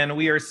Pumpkin, and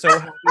we are so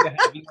happy to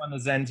have you on the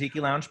Zen Tiki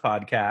Lounge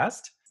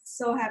podcast.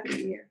 So happy to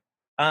be here.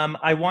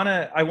 I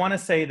wanna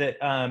say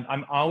that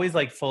I'm always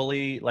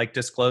fully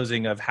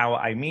disclosing of how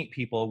I meet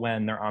people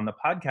when they're on the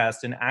podcast,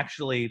 and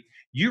actually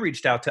you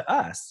reached out to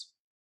us,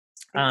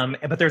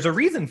 but there's a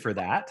reason for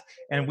that,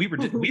 and we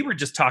were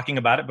just talking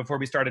about it before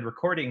we started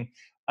recording.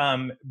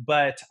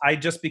 But I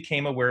just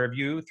became aware of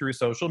you through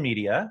social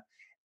media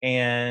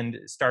and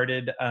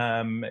started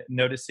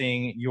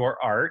noticing your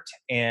art,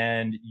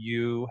 and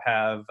you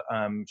have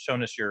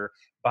shown us your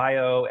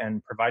bio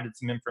and provided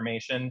some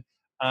information.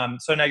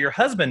 So now your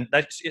husband,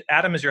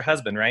 Adam is your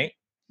husband, right?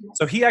 Yes.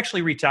 So he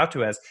actually reached out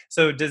to us.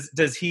 So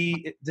is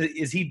he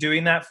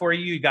doing that for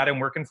you? You got him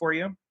working for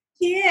you?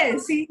 He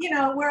is.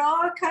 We're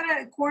all kind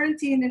of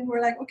quarantined, and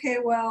we're like, okay,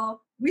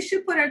 well, we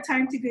should put our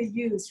time to good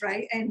use,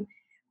 right? And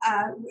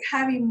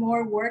having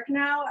more work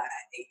now,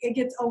 it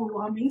gets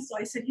overwhelming. So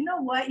I said, you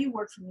know what? You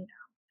work for me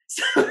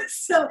now.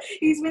 So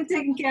he's been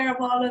taking care of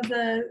all of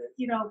the,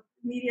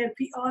 media,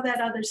 all that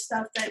other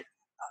stuff that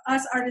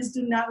us artists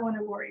do not want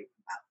to worry about.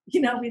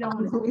 We don't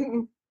want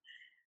to.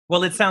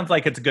 Well, it sounds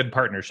like it's a good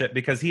partnership,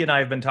 because he and I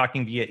have been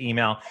talking via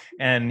email,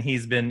 and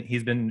he's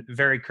been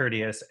very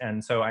courteous,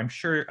 and so I'm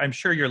sure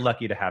you're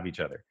lucky to have each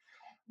other.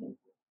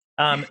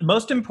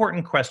 Most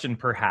important question,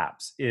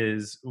 perhaps,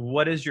 is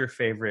what is your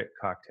favorite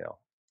cocktail?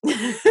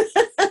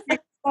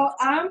 Well,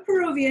 I'm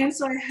Peruvian,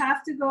 so I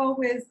have to go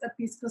with a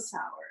pisco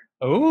sour.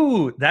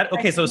 Oh,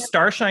 okay. So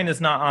Starshine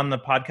is not on the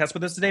podcast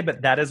with us today,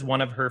 but that is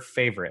one of her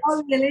favorites.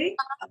 Oh, really?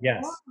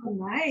 Yes. Oh,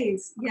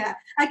 nice. Yeah.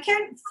 I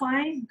can't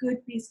find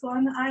good pisco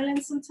on the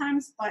island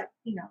sometimes, but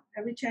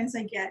every chance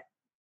I get,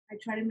 I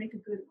try to make a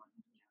good one.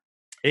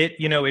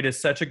 It is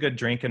such a good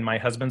drink, and my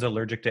husband's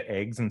allergic to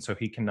eggs, and so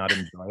he cannot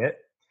enjoy it.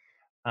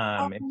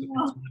 Oh, It's one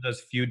no. of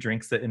those few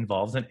drinks that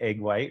involves an egg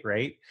white,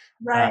 right?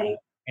 Uh, Right.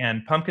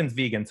 and Pumpkin's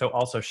vegan, so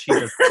also she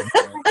does enjoy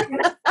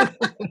it.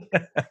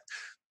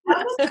 I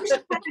almost wish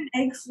it had an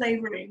egg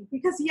flavoring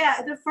because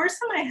yeah, the first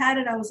time I had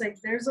it, I was like,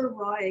 "There's a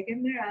raw egg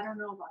in there. I don't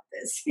know about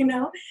this,"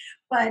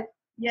 But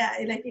yeah,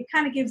 it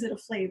kind of gives it a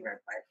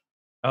flavor. But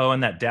Oh,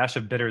 and that dash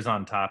of bitters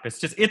on top.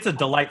 It's a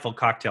delightful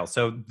cocktail.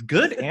 So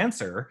good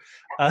answer.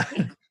 Uh,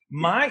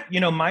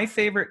 my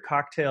favorite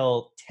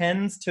cocktail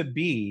tends to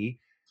be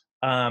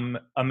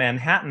a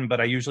Manhattan, but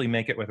I usually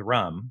make it with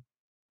rum.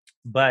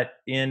 But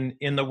in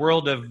the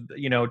world of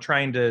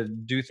trying to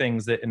do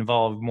things that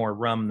involve more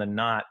rum than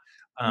not,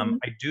 mhm.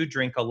 I do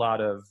drink a lot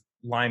of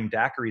lime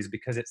daiquiris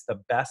because it's the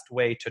best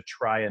way to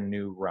try a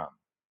new rum.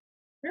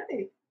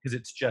 Really, Because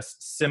it's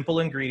just simple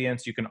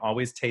ingredients. You can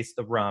always taste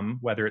the rum,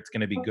 whether it's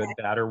going to be good, okay,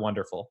 bad, or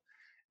wonderful.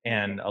 okay.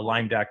 And a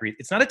lime daiquiri,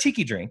 it's not a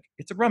tiki drink,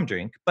 it's a rum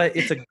drink, but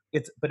it's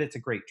a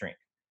great drink.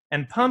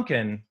 And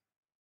Pumpkin,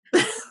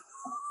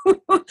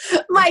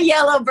 My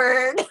yellow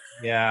bird.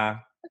 yeah.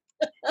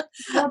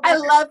 Well, I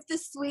love the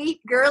sweet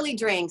girly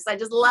drinks. I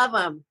just love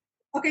them.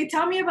 okay,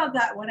 tell me about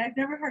that one. I've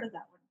never heard of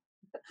that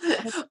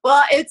one.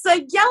 Well, it's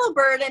a yellow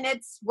bird, and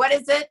it's what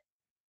is it?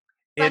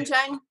 It's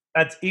Sunshine.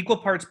 That's equal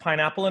parts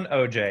pineapple and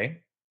OJ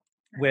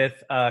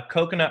with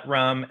coconut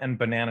rum and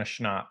banana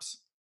schnapps.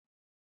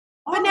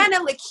 Oh,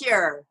 Banana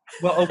liqueur.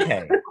 Well,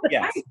 okay,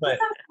 yes, nice. but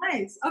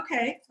Nice.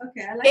 Okay,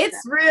 okay, I like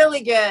It's that.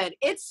 really good.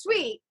 It's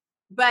sweet,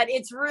 but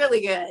it's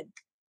really good.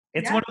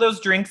 it's Yeah. one of those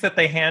drinks that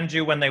they hand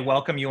you when they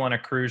welcome you on a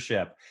cruise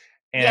ship.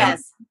 And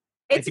Yes.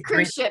 It's a you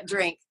cruise drink ship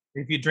drink.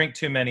 if you drink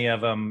too many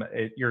of them,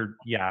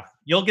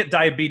 you'll get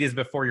diabetes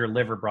before your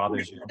liver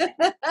bothers you.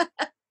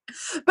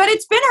 But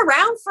it's been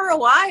around for a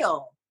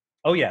while.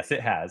 Oh yes,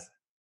 it has.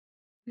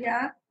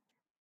 Yeah,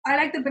 I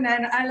like the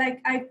banana.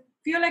 I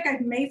feel like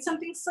I've made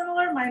something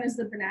similar minus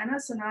the banana,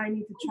 so now I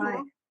need to try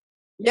it.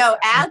 No,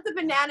 add the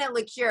banana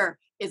liqueur.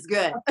 It's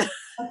good.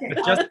 Okay,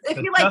 But just, If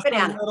but you like just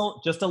banana.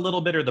 just a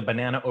little bitter, the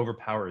banana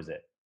overpowers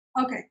it.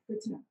 okay, good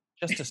to know.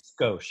 Just a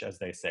skosh, as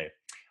they say.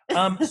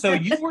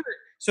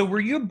 Were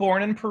you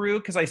born in Peru?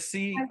 Because I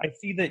see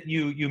that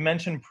you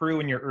mentioned Peru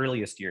in your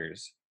earliest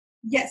years.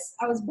 Yes,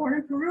 I was born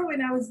in Peru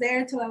and I was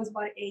there till I was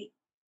about 8,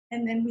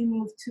 and then we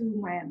moved to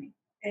Miami.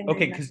 And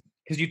Okay, then,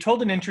 because you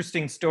told an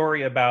interesting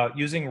story about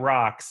using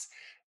rocks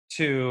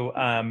to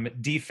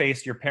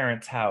deface your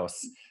parents' house.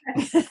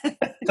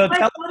 So I,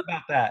 tell us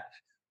about that.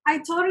 I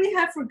totally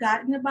had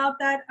forgotten about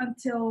that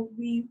until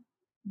we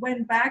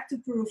went back to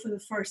Peru for the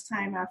first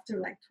time after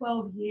like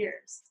 12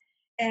 years.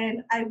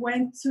 And I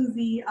went to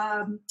the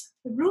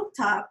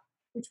rooftop,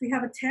 which we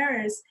have a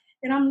terrace,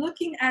 and I'm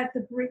looking at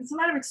the brick. There's a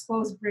lot of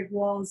exposed brick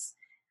walls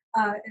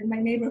in my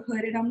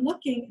neighborhood, and I'm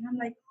looking, and I'm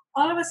like,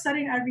 all of a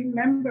sudden, I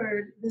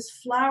remembered this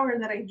flower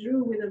that I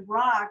drew with a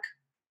rock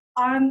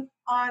on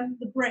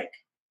the brick,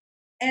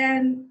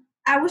 and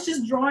I was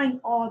just drawing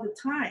all the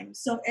time.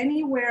 So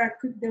anywhere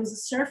there was a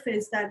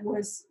surface that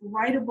was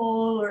writable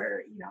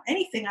or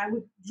anything, I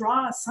would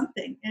draw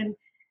something. And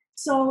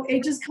so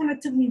it just kind of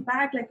took me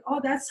back, like, oh,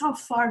 that's how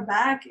far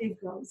back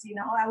it goes.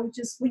 I would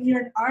just, when you're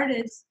an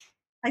artist,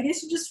 I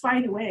guess you just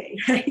find a way,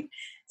 right?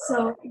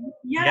 So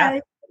Yeah.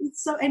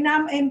 yeah, and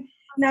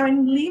now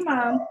in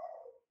Lima,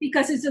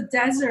 because it's a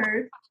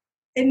desert,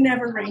 it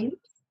never rains.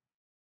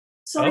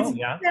 So Oh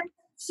yeah.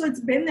 it's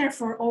been there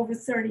for over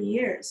 30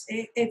 years.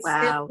 It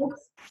Wow.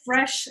 looks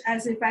fresh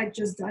as if I'd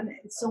just done it.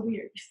 It's so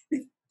weird.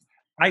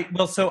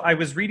 So I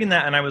was reading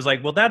that and I was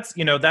like, well, that's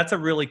a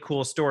really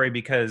cool story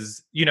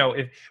because,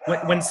 if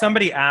when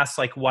somebody asks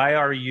like, why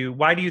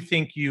do you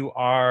think you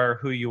are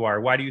who you are?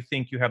 Why do you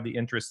think you have the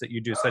interests that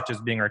you do, such as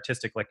being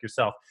artistic like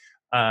yourself?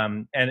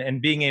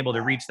 And being able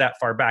to reach that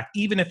far back,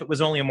 even if it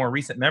was only a more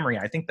recent memory,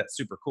 I think that's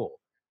super cool.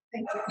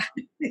 Thank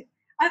you.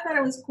 I thought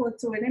it was cool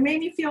too. And it made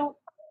me feel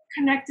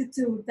connected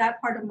to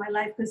that part of my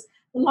life because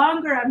the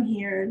longer I'm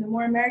here and the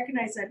more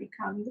Americanized I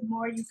become, the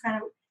more you kind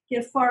of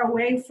get far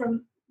away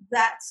from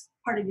that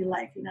part of your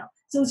life.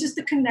 So it's just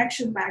a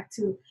connection back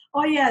to,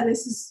 oh yeah,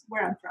 this is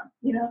where I'm from.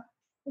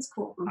 It's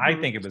cool. I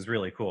think it was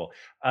really cool.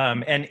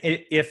 And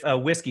if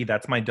Whiskey,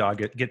 that's my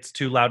dog, it gets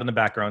too loud in the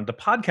background, the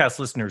podcast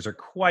listeners are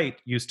quite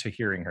used to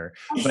hearing her.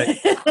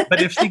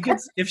 But if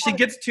she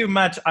gets too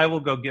much, I will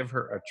go give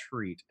her a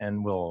treat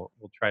and we'll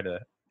try to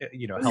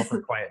help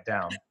her quiet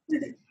down.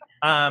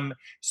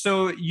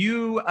 So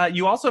you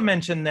also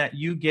mentioned that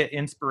you get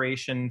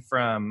inspiration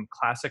from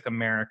classic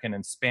American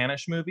and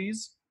Spanish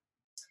movies.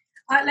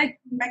 I like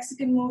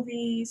Mexican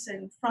movies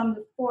and from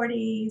the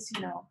 40s,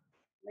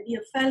 Maria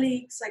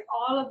Felix, like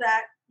all of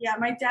that. Yeah,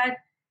 my dad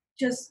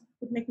just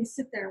would make me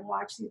sit there and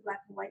watch these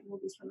black and white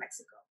movies from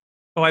Mexico.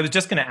 Oh, I was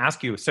just going to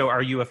ask you. So,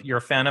 you're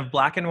a fan of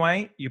black and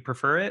white? You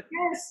prefer it?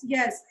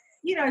 Yes.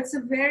 It's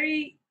a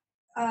very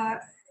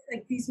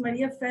like these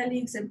Maria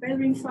Felix and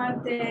Pedro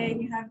Infante.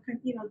 You have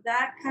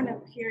that kind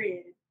of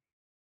period.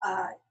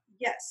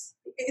 Yes,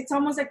 it's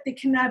almost like they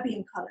cannot be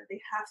in color. They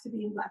have to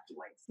be in black and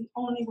white. It's the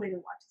only way to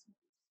watch it.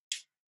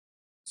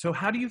 So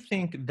how do you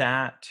think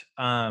that,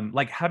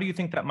 like, how do you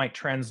think that might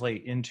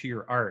translate into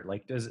your art?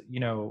 Like, does,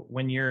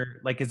 when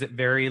you're like, is it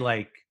very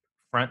like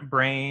front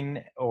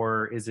brain,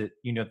 or is it,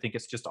 think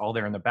it's just all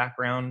there in the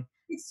background?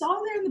 It's all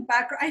there in the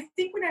background. I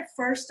think when I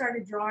first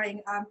started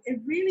drawing, it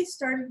really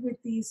started with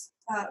these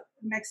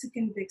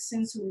Mexican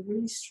vixens who were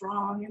really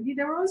strong, and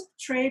they were always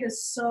portrayed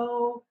as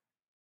so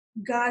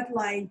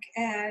godlike,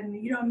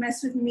 and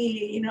mess with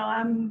me,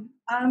 I'm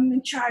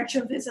in charge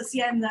of this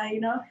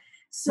hacienda,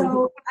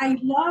 So I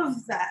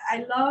love that.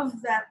 I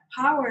love that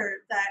power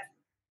that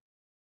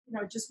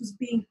just was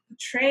being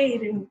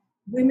portrayed in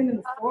women in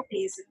the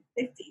 40s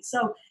and 50s.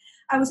 So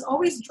I was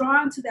always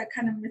drawn to that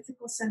kind of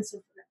mythical sense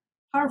of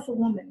a powerful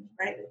woman,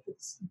 right?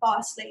 This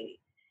boss lady.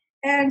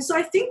 And so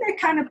I think that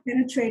kind of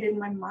penetrated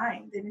my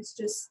mind, and it's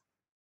just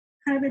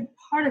kind of been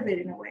part of it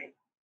in a way,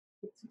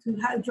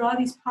 to draw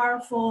these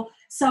powerful,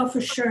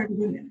 self-assured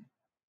women.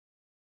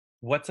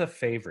 What's a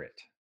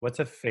favorite? What's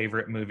a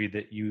favorite movie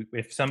that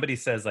if somebody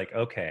says like,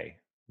 okay,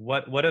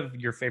 what of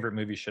your favorite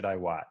movies should I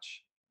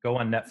watch? Go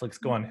on Netflix,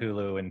 go on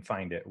Hulu and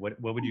find it. What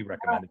would you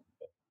recommend?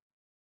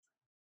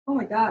 Oh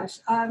my gosh.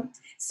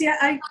 See,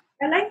 I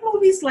like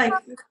movies like,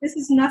 this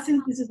is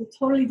a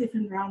totally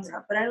different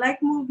genre, but I like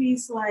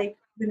movies like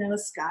Vanilla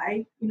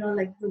Sky,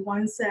 like the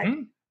ones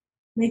that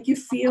make you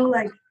feel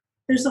like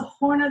there's a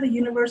whole other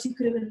universe you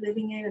could have been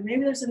living in, and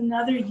maybe there's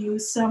another you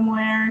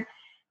somewhere.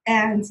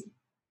 And,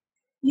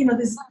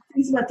 there's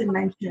things about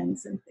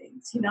dimensions and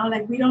things,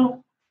 like we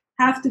don't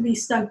have to be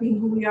stuck being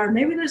who we are.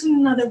 Maybe there's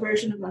another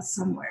version of us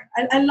somewhere.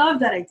 I love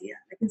that idea,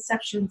 like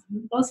Inception,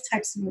 those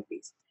types of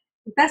movies.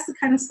 That's the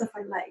kind of stuff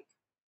I like.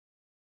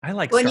 I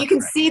like. When you can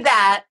see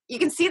that,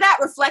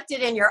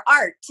 reflected in your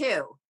art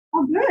too.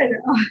 Oh, good.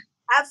 Oh.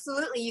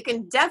 Absolutely, you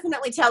can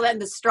definitely tell that in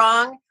the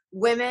strong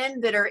women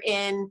that are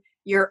in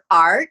your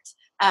art,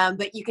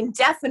 but you can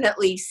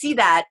definitely see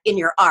that in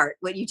your art.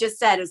 What you just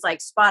said is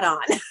like spot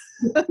on.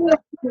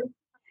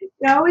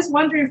 I always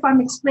wonder if I'm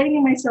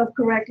explaining myself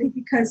correctly,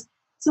 because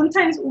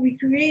sometimes when we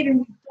create and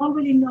we don't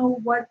really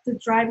know what the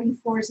driving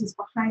force is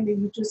behind it,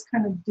 you just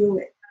kind of do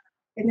it.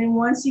 And then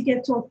once you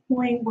get to a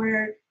point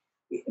where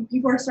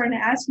people are starting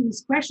to ask you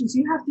these questions,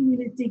 you have to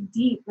really dig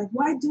deep. Like,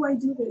 why do I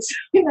do this?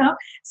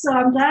 So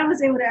I'm glad I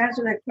was able to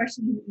answer that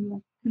question in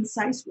a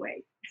concise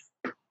way.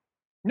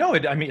 No,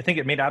 I think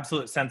it made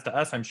absolute sense to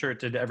us. I'm sure it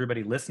did to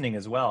everybody listening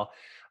as well.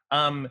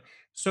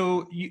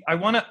 So I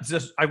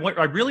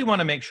really want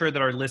to make sure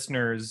that our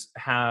listeners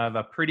have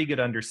a pretty good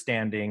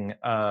understanding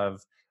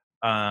of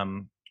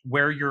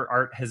where your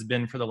art has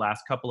been for the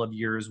last couple of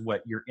years,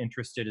 what you're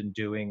interested in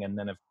doing, and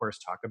then of course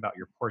talk about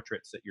your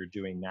portraits that you're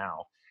doing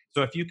now.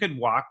 So if you could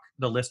walk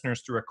the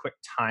listeners through a quick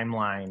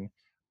timeline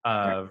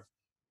of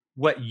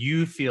what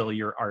you feel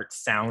your art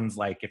sounds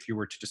like if you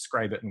were to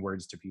describe it in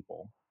words to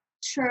people.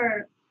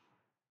 Sure.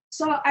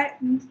 So I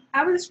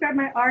would describe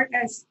my art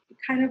as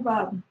kind of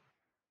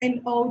an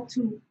ode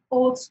to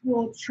old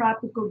school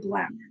tropical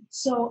glamour.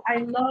 So I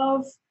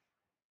love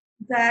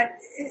that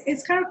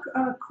it's kind of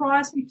a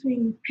cross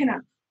between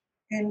pinup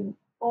and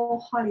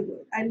old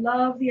Hollywood. I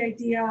love the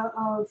idea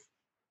of,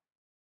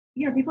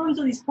 people don't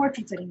do these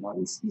portraits anymore.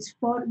 These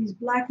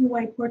black and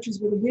white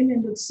portraits where the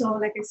women look so,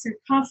 like I said,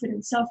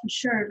 confident,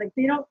 self-assured. Like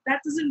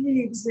that doesn't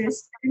really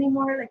exist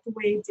anymore, like the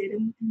way it did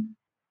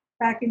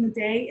back in the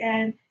day.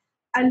 And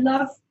I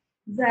love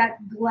that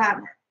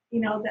glamour,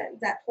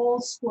 that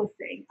old school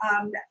thing,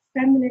 that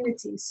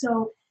femininity.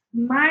 So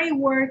my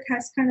work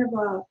has kind of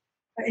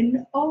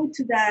an ode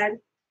to that,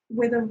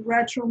 with a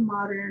retro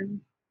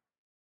modern,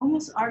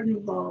 almost Art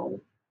Nouveau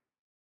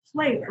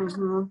flavor.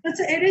 Mm-hmm.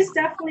 It is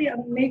definitely a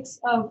mix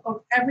of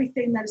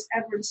everything that has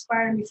ever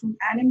inspired me, from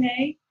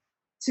anime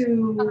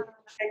to,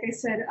 like I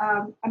said,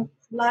 a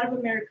lot of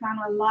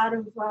Americana, a lot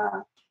of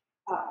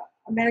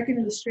American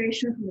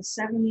illustration from the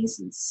 70s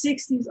and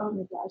 60s. Oh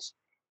my gosh.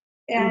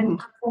 And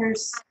of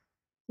course,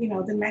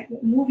 the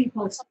movie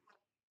posters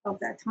of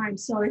that time.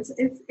 So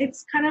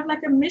it's kind of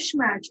like a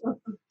mishmash of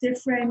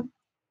different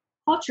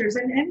cultures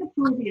and the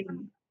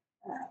Peruvian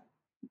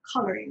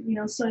coloring,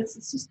 so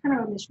it's just kind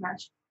of a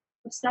mishmash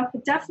of stuff,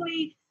 but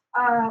definitely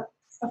a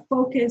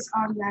focus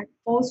on that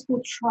old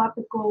school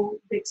tropical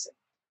vixen.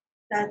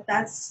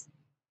 That's,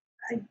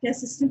 I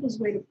guess, the simplest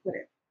way to put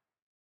it.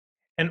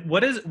 And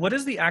what is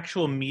the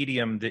actual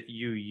medium that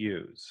you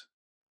use?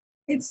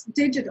 It's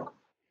digital.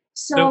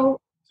 So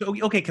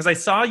okay, because I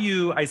saw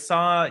on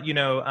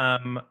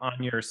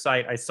your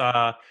site, I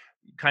saw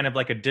kind of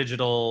like a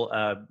digital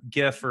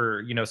GIF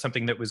or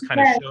something that was kind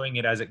of showing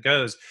it as it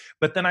goes.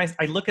 But then I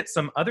look at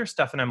some other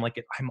stuff and I'm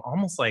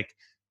almost like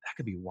that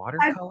could be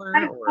watercolor.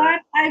 My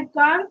art has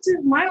gone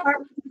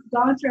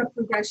through a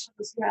progression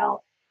as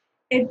well.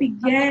 It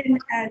began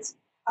as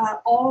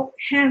all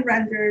hand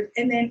rendered,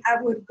 and then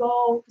I would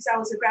go, because I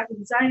was a graphic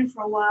designer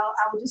for a while,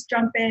 I would just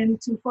jump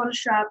into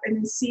Photoshop and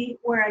then see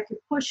where I could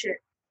push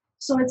it.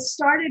 So it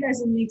started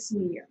as a mixed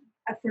medium,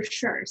 for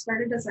sure. It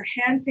started as a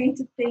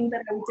hand-painted thing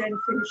that I would then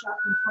finish off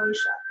in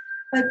Photoshop.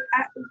 But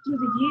through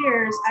the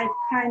years, I've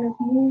kind of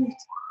moved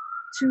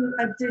to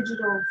a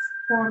digital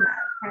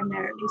format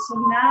primarily. So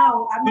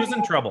now I'm... Who's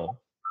in trouble?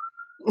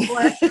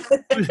 What?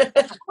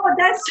 Oh,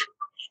 that's,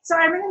 so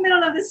I'm in the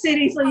middle of the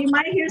city, so you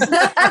might hear some.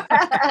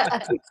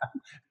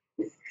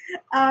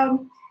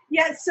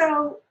 Yeah,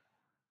 so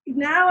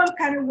now I'm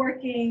kind of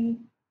working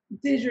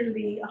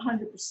digitally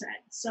 100%.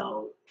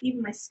 So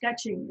even my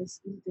sketching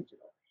is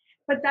digital.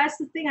 But that's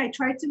the thing. I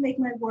try to make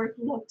my work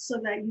look so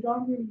that you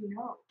don't really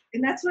know.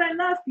 And that's what I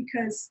love,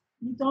 because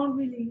you don't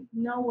really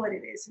know what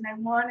it is. And I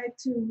don't want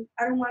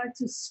it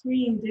to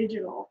scream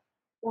digital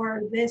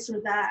or this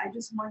or that. I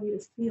just want you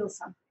to feel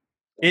something.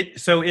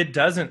 So it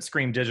doesn't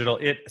scream digital.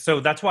 So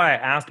that's why I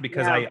asked,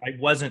 because Yeah. I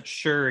wasn't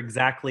sure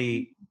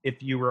exactly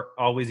if you were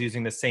always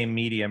using the same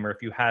medium or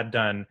if you had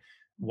done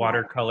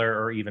watercolor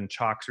or even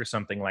chalks or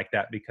something like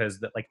that, because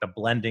the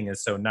blending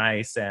is so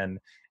nice, and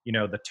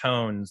the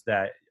tones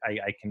that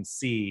I can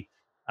see.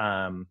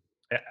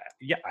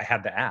 Yeah, I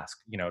had to ask,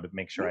 to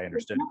make sure I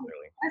understood it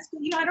clearly. That's cool.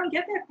 I don't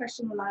get that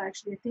question a lot,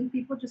 actually. I think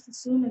people just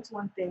assume it's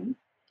one thing,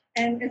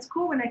 and it's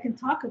cool when I can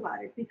talk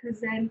about it, because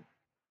then,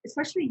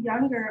 especially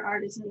younger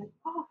artists are like,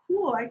 oh,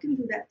 cool, I can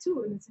do that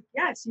too. And it's like,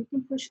 yes, you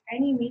can push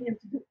any medium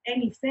to do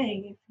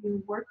anything if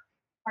you work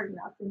hard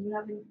enough and you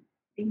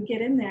can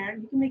get in there.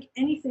 You can make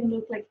anything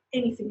look like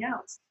anything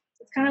else.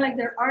 It's kind of like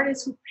there are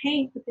artists who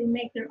paint, but they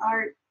make their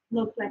art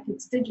look like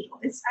it's digital.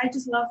 I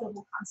just love the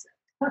whole concept.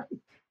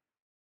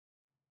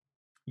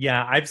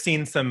 Yeah, I've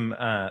seen some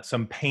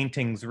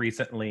paintings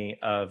recently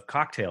of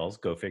cocktails,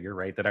 go figure,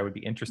 right, that I would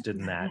be interested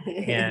in that.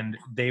 And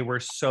they were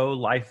so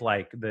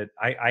lifelike that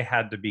I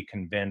had to be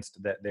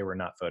convinced that they were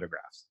not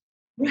photographs.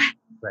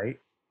 Right?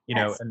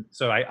 Yes. And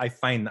so I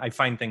find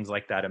things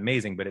like that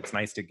amazing, but it's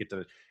nice to get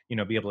to,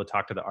 be able to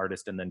talk to the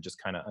artist and then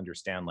just kind of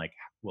understand, like,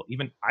 well,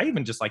 I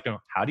even just like to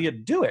know, how do you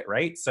do it,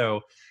 right?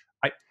 So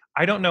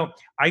I don't know.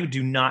 I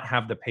do not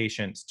have the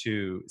patience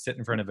to sit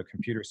in front of a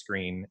computer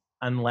screen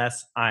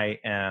unless I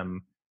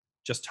am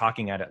just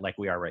talking at it like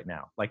we are right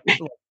now. Like,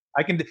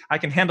 I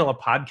can handle a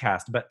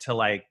podcast, but to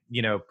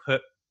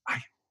put.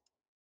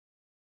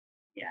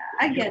 Yeah,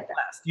 I get that.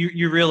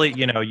 You really,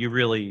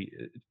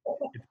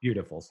 it's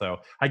beautiful.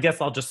 So I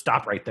guess I'll just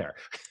stop right there.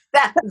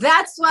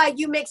 That's why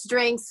you mix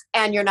drinks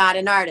and you're not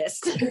an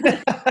artist.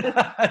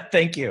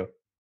 Thank you.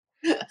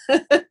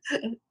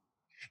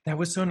 That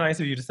was so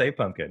nice of you to say,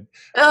 Pumpkin.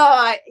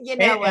 Oh, you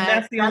know what? And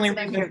that's the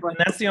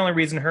only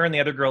reason her and the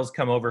other girls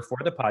come over for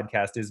the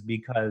podcast, is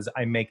because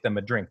I make them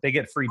a drink. They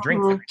get free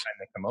drinks every time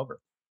they come over.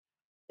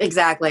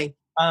 Exactly.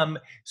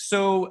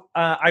 So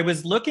I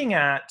was looking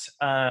at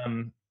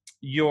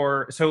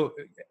you're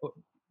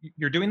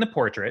doing the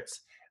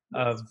portraits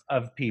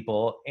of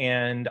people,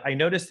 and I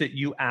noticed that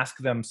you ask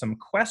them some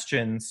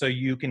questions so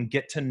you can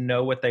get to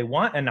know what they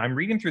want. And I'm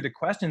reading through the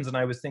questions, and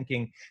I was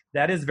thinking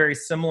that is very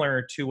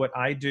similar to what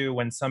I do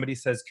when somebody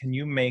says, can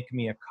you make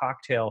me a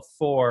cocktail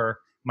for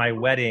my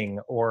wedding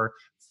or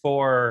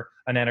for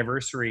an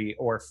anniversary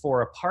or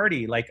for a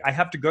party? Like, I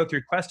have to go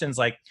through questions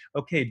like,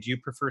 okay, do you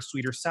prefer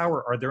sweet or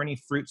sour? Are there any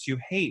fruits you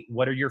hate?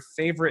 What are your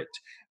favorite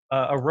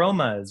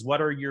aromas?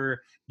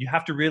 You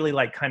have to really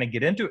kind of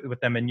get into it with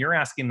them, and you're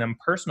asking them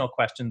personal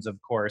questions, of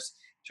course,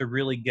 to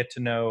really get to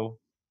know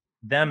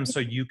them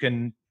so you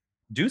can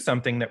do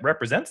something that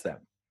represents them.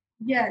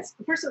 Yes,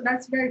 first of all,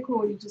 that's very cool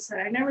what you just said.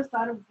 I never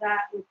thought of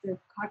that with the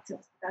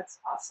cocktails. That's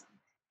awesome.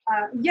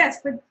 Yes,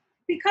 but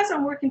because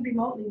I'm working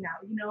remotely now,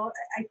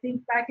 I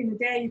think back in the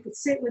day you could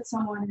sit with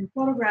someone and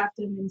photograph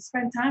them and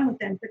spend time with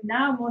them, but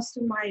now most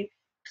of my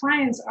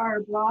clients are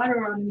abroad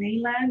or on the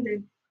mainland,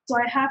 and so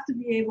I have to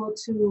be able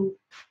to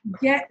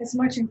get as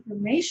much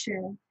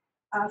information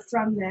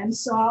from them.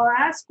 So I'll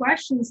ask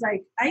questions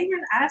like, I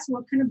even ask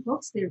what kind of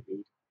books they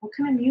read, what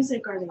kind of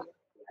music are they listening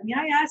to. I mean,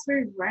 I ask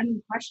very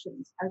random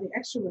questions. Are they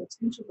extroverts,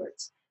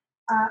 introverts?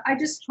 I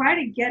just try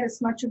to get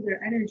as much of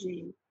their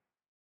energy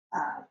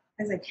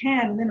as I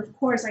can. And then, of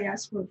course, I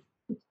ask for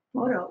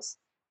photos.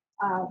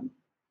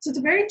 So it's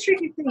a very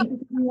tricky thing, because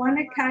you want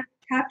to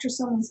capture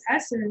someone's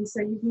essence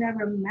that you've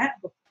never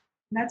met before.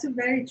 And that's a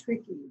very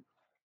tricky.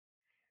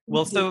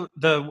 Well, so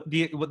the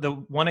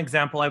one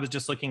example I was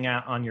just looking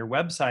at on your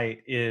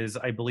website is,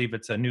 I believe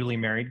it's a newly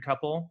married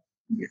couple.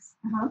 Yes.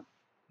 Uh-huh.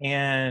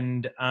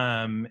 And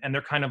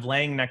they're kind of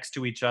laying next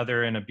to each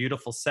other in a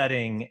beautiful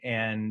setting.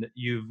 And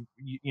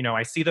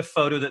I see the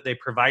photo that they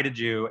provided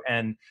you,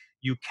 and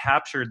you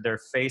captured their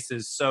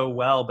faces so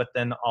well, but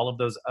then all of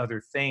those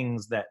other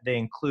things that they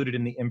included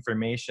in the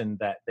information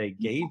that they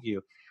gave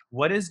you.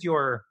 What is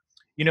your,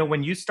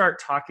 when you start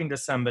talking to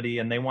somebody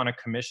and they want to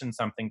commission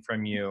something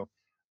from you,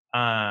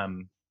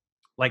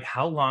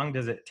 how long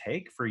does it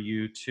take for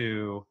you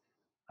to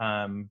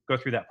go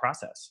through that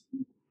process?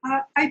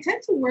 I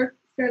tend to work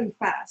fairly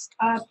fast,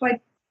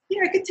 but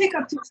it could take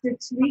up to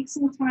 6 weeks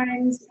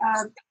sometimes.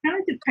 It kind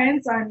of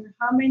depends on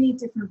how many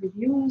different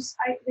reviews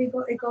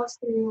it goes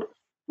through.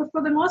 But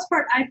for the most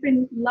part, I've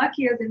been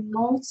luckier than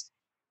most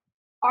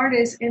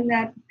artists in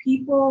that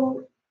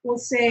people will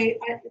say,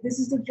 this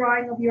is the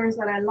drawing of yours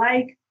that I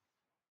like.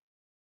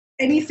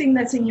 Anything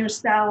that's in your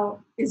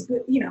style is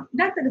good.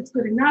 Not that it's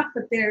good enough,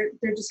 but they're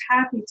just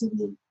happy to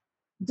be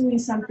doing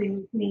something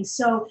with me.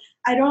 So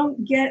I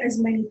don't get as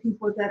many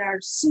people that are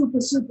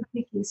super, super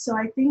picky. So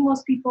I think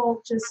most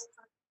people just,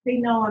 they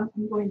know I'm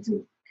going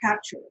to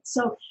capture it.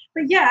 So,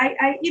 but yeah,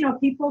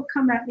 people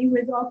come at me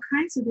with all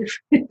kinds of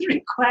different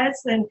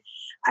requests, and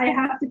I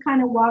have to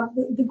kind of walk,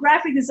 the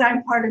graphic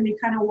design part of me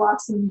kind of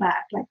walks them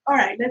back. Like, all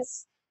right,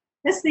 let's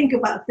think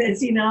about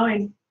this,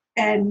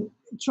 and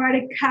try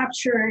to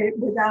capture it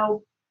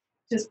without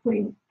just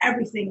putting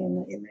everything in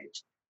the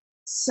image.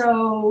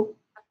 So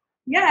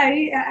yeah,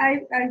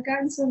 I've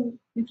gotten some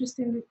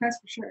interesting requests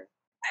for sure.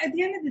 At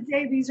the end of the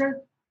day, these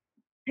are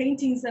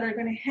paintings that are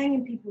going to hang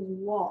in people's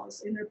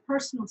walls in their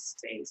personal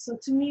space. So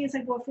to me, it's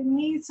like, well, if it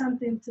means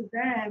something to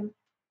them,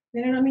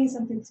 then it'll mean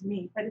something to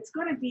me. But it's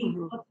going to be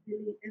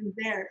ultimately in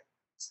their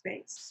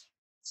space.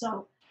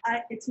 So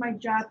it's my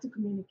job to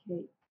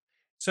communicate.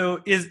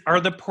 So are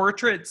the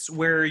portraits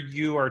where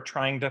you are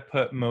trying to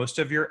put most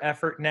of your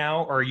effort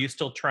now, or are you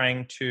still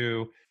trying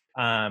to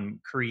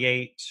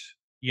create,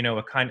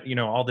 a kind of,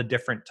 all the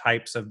different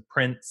types of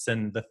prints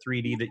and the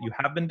 3D that you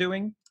have been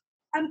doing?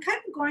 I'm kind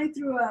of going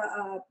through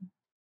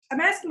I'm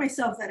asking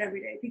myself that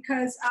every day,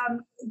 because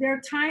there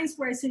are times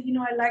where I say,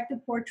 I like the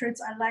portraits,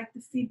 I like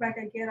the feedback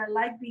I get, I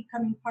like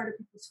becoming part of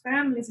people's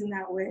families in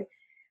that way.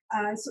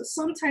 So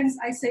sometimes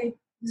I say,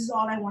 this is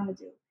all I want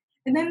to do.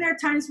 And then there are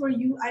times where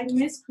I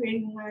miss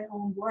creating my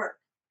own work.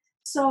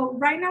 So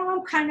right now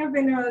I'm kind of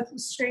in a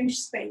strange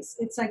space.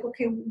 It's like,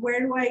 okay, where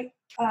do I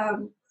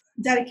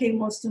dedicate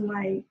most of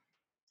my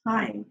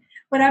time?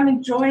 But I'm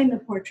enjoying the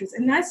portraits,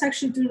 and that's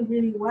actually doing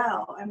really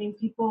well. I mean,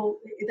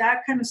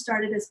 that kind of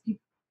started as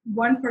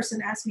one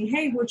person asked me,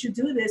 hey, would you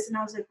do this? And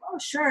I was like, oh,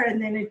 sure.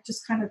 And then it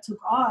just kind of took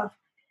off,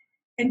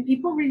 and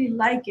people really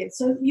like it.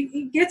 So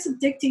it gets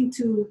addicting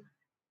to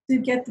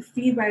get the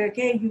feedback.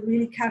 Okay, you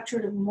really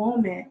captured a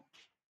moment,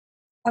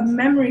 a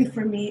memory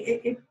for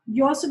me.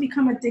 You also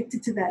become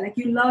addicted to that. Like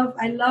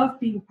I love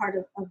being part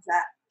of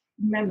that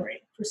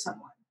memory for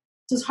someone.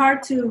 So it's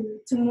hard to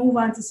move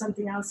on to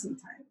something else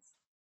sometimes.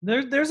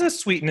 There's a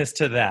sweetness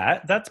to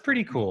that. That's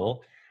pretty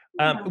cool.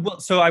 Well,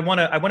 so I want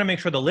to make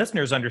sure the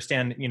listeners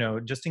understand,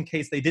 just in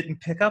case they didn't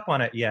pick up on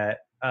it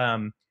yet.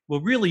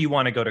 Well, really, you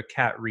want to go to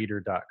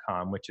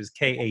katreeder.com, which is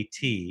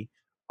KATREEDER.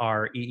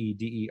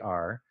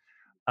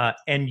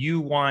 And you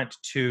want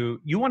to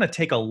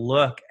take a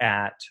look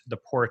at the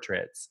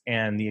portraits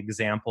and the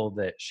example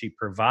that she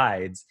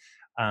provides.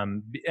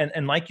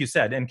 And like you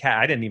said, and Kat,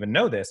 I didn't even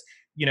know this,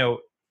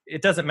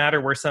 it doesn't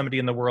matter where somebody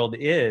in the world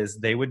is,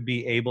 they would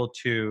be able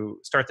to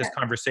start this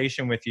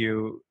conversation with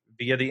you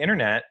via the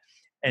internet,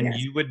 and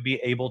you would be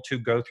able to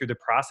go through the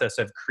process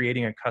of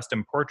creating a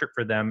custom portrait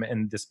for them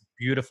in this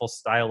beautiful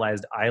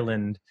stylized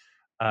island,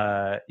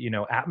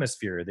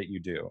 atmosphere that you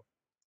do.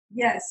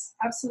 Yes,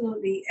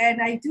 absolutely.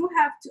 And I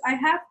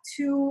have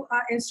two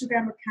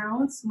Instagram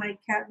accounts, my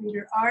Kat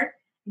Reeder Art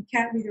and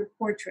Kat Reeder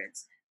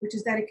Portraits, which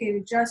is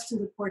dedicated just to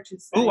the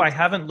portraits. Oh, I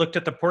haven't looked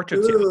at the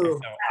portraits yet. So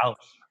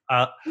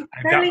I've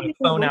got my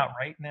phone out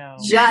right now.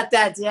 Jot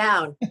that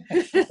down.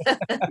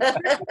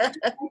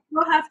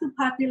 We'll have to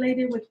populate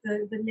it with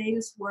the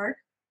latest work.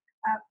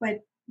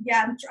 But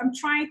yeah, I'm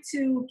trying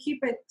to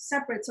keep it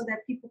separate so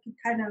that people can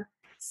kind of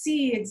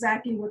see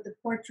exactly what the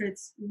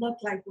portraits look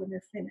like when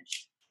they're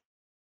finished.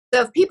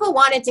 So if people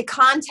wanted to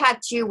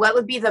contact you, what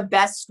would be the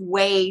best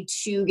way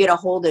to get a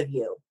hold of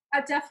you?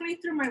 Definitely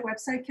through my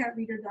website,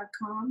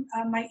 katreeder.com.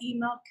 My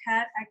email,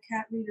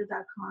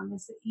 kat@katreeder.com,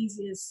 is the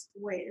easiest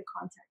way to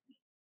contact me.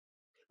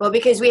 Well,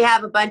 because we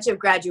have a bunch of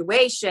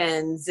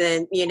graduations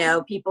and,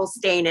 people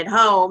staying at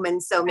home.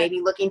 And so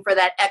maybe looking for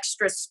that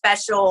extra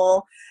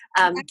special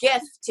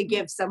gift to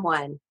give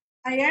someone.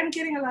 I am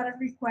getting a lot of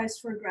requests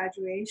for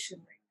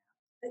graduation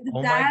right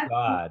now. My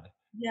God.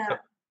 Yeah.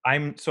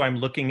 So I'm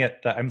looking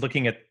at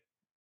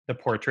the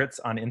portraits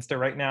on Insta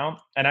right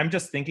now, and I'm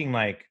just thinking,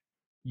 like,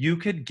 you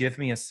could give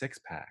me a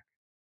 6-pack.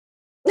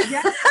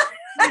 Yeah.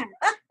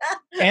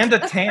 and a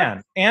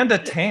tan. Yes.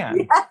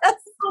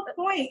 The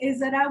point is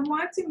that I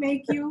want to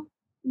make you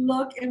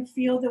look and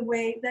feel the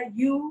way that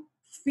you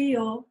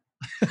feel,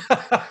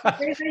 the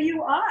way that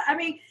you are. I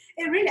mean,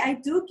 I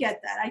do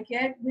get that. I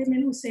get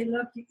women who say,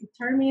 look, you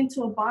turn me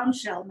into a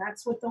bombshell. And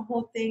that's what the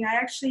whole thing. I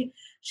actually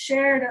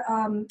shared,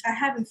 I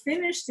haven't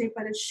finished it,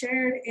 but I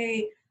shared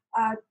a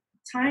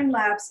time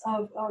lapse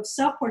of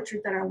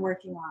self-portrait that I'm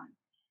working on.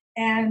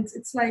 And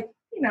it's like,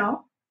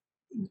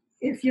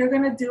 if you're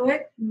going to do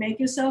it, make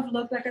yourself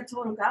look like a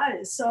total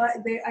goddess. So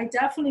I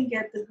definitely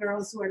get the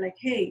girls who are like,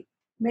 hey,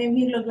 make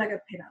me look like a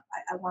pinup.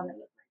 I want to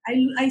look like,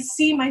 I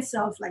see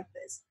myself like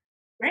this.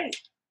 Great.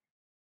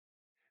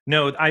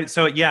 No,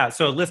 so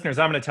listeners,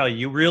 I'm going to tell you,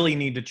 you really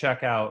need to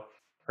check out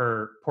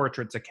her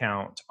portraits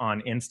account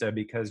on Insta,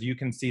 because you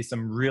can see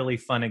some really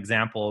fun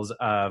examples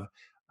of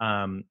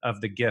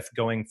the gift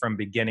going from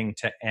beginning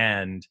to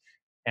end,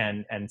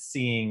 and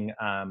seeing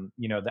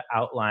the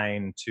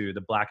outline to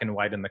the black and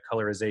white and the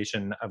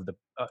colorization of the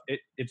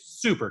it's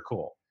super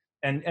cool,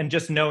 and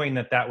just knowing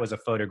that was a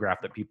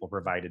photograph that people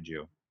provided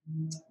you.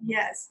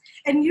 Yes,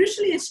 and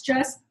usually it's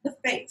just the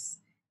face.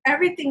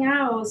 Everything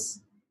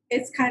else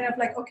it's kind of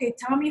like, okay,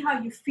 tell me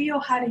how you feel.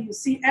 How do you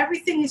see?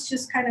 Everything is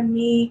just kind of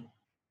me,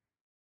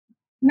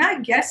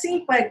 not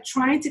guessing, but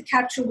trying to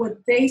capture what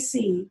they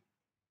see,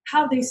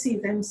 how they see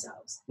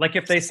themselves. Like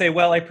if they say,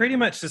 well, I pretty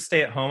much just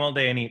stay at home all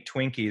day and eat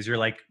Twinkies, you're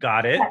like,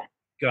 got it. Yeah.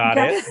 Got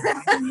it.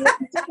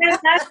 And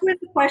that's where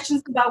the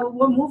questions about, well,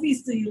 what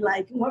movies do you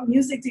like? What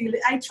music do you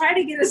like? I try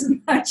to get as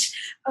much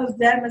of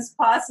them as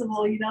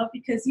possible,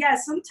 because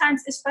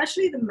sometimes,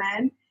 especially the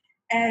men,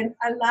 and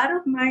a lot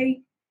of my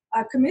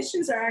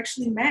commissions are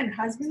actually men,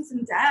 husbands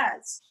and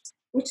dads,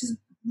 which is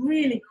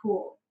really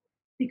cool,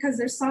 because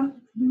there's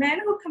some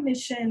men who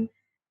commission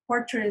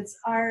portraits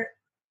are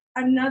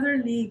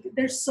another league.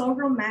 They're so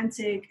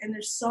romantic and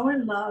they're so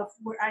in love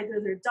with either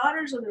their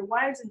daughters or their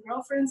wives and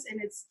girlfriends,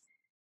 and it's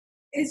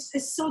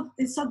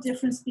so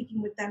different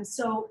speaking with them.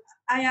 So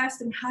I asked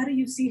them, how do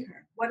you see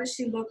her? What does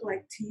she look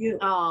like to you?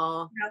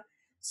 Oh,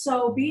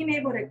 So being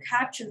able to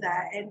capture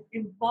that and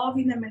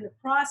involving them in the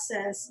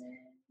process,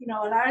 a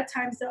lot of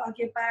times I'll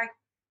get back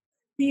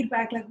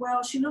feedback like,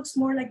 well, she looks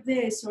more like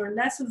this or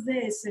less of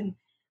this. And,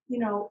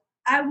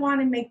 I want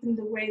to make them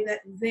the way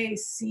that they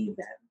see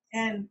them.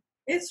 And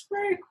it's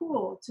very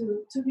cool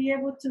to be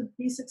able to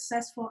be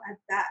successful at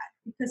that,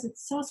 because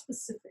it's so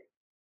specific.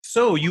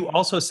 So you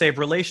also save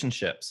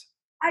relationships.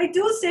 I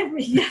do say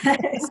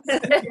yes.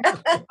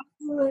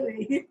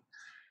 Absolutely.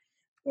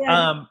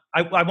 Yeah.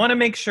 I want to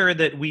make sure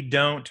that we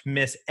don't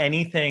miss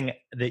anything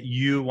that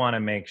you want to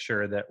make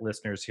sure that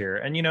listeners hear.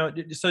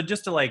 And, so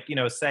just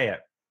to say it.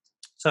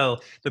 So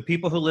the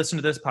people who listen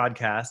to this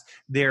podcast,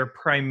 they're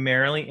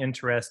primarily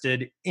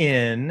interested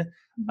in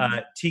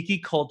tiki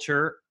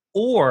culture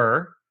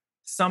or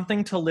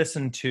something to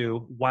listen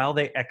to while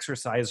they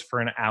exercise for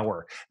an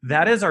hour.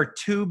 That is our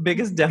two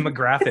biggest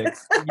demographics.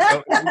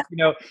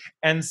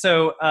 And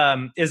so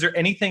is there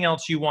anything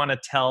else you want to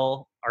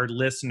tell our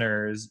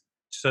listeners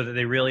so that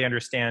they really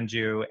understand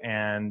you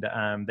and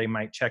they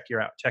might check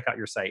out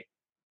your site?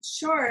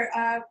 Sure.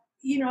 I'm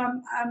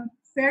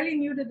fairly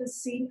new to the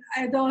scene,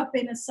 although I've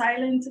been a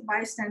silent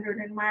bystander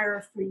and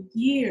admirer for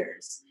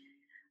years.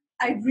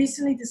 I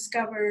recently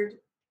discovered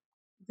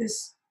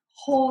this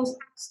whole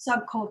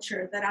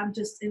subculture that I'm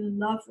just in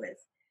love with.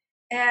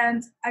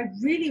 And I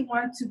really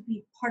want to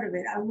be part of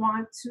it. I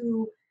want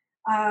to,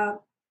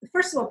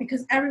 first of all,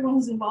 because everyone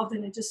who's involved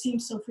in it just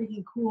seems so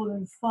freaking cool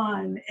and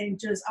fun, and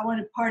just, I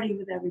want to party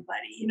with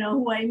everybody,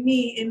 who I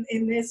meet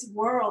in this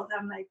world.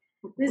 I'm like,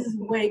 this is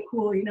way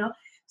cool,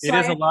 So it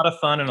is a lot of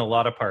fun and a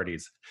lot of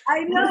parties. I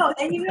know.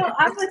 And,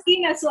 I'm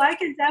Latina, so I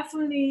can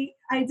definitely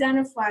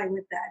identify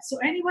with that. So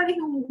anybody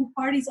who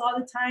parties all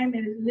the time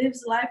and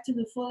lives life to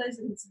the fullest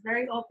and it's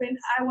very open,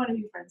 I want to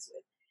be friends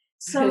with.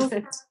 So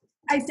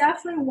I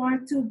definitely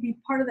want to be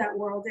part of that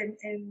world,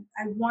 and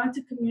I want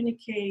to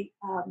communicate.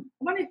 I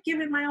want to give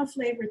it my own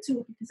flavor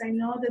too, because I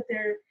know that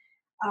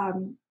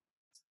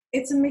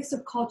it's a mix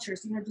of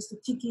cultures, just the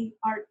tiki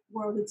art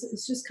world.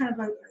 It's just kind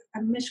of a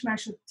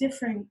mishmash of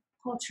different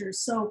cultures.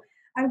 So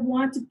I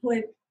want to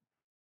put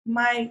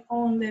my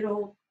own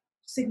little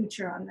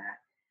signature on that.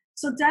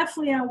 So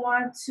definitely I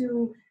want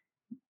to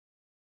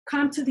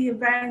come to the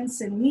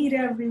events and meet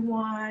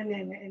everyone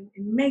and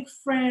make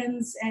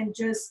friends and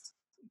just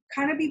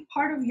kind of be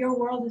part of your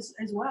world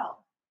as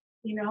well.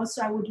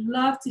 So I would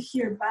love to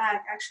hear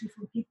back actually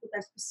from people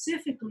that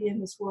specifically in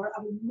this world.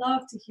 I would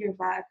love to hear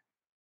back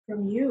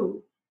from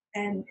you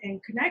and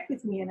connect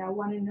with me. And I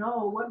want to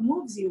know what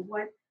moves you.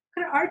 What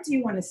kind of art do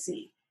you want to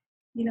see?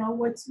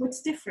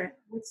 What's different?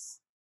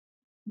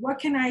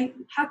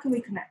 How can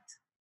we connect?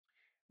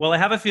 Well, I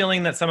have a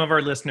feeling that some of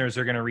our listeners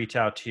are going to reach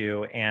out to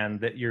you, and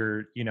that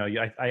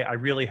I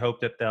really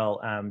hope that they'll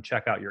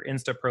check out your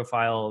Insta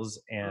profiles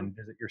and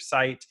visit your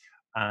site.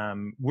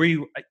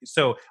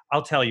 So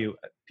I'll tell you,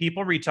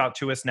 people reach out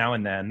to us now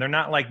and then. They're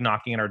not like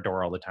knocking at our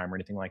door all the time or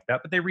anything like that,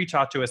 but they reach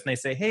out to us and they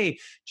say, hey,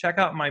 check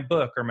out my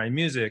book or my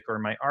music or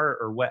my art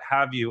or what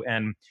have you.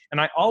 And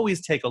I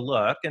always take a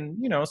look, and,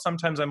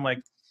 sometimes I'm like,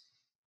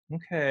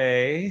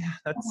 okay,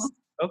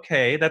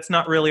 that's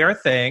not really our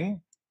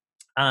thing.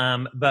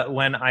 But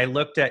when I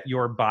looked at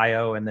your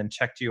bio and then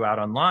checked you out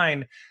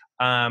online,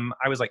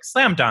 I was like,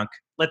 slam dunk,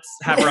 let's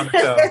have her on the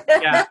show.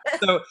 Yeah.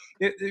 So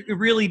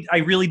I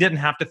really didn't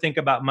have to think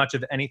about much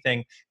of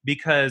anything,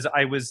 because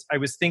I was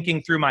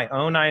thinking through my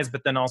own eyes,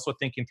 but then also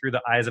thinking through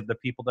the eyes of the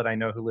people that I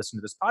know who listen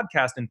to this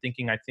podcast, and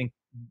thinking, I think,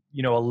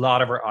 a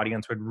lot of our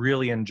audience would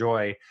really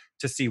enjoy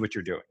to see what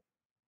you're doing.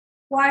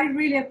 Well, I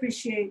really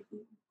appreciate,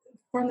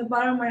 from the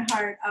bottom of my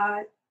heart,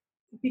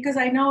 because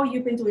I know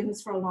you've been doing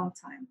this for a long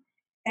time.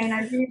 And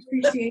I really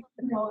appreciate,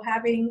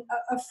 having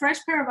a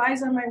fresh pair of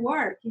eyes on my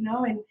work,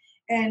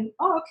 and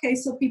okay,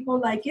 so people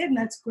like it, and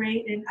that's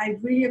great. And I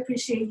really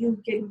appreciate you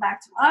getting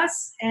back to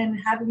us and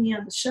having me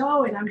on the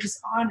show. And I'm just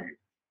honored.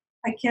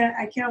 I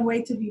can't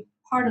wait to be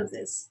part of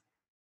this.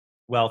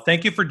 Well,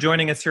 thank you for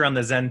joining us here on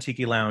the Zen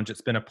Tiki Lounge.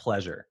 It's been a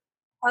pleasure.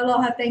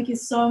 Aloha. Thank you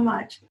so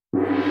much.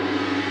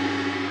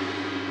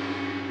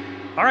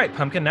 All right,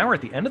 Pumpkin, now we're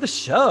at the end of the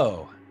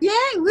show. Yay,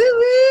 woo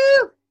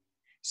woo.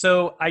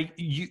 So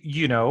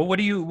what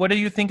do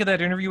you think of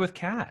that interview with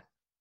Kat?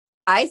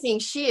 I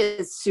think she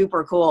is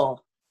super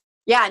cool.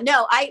 Yeah,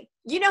 no,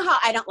 you know how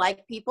I don't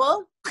like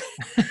people?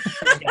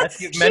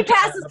 Yes, you've mentioned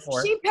that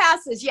before. She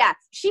passes. Yeah,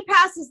 she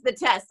passes the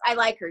test. I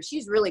like her.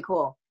 She's really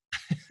cool.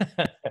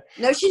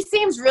 No, she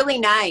seems really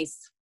nice.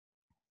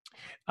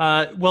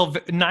 Well,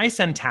 nice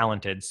and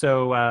talented.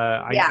 So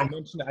Yeah.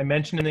 I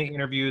mentioned in the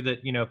interview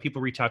that, you know,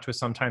 people reach out to us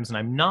sometimes, and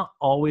I'm not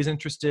always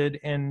interested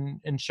in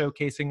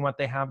showcasing what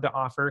they have to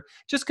offer,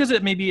 just because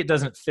maybe it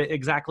doesn't fit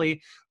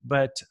exactly.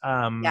 But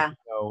Yeah. you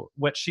know,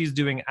 what she's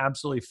doing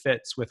absolutely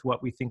fits with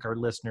what we think our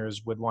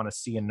listeners would want to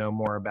see and know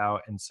more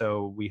about. And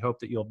so we hope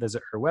that you'll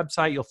visit her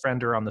website, you'll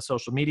friend her on the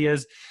social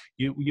medias,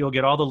 you'll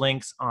get all the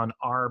links on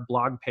our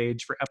blog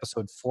page for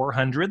episode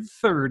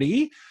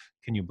 430.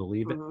 Can you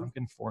believe it?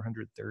 Pumpkin,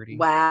 430.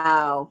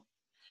 Wow.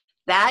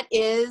 That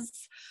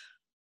is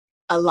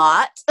a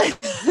lot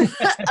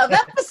of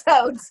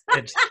episodes.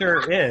 It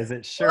sure is.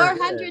 It sure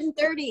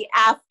 430 is.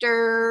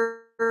 After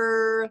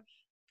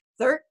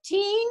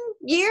 13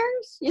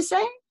 years, you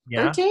say?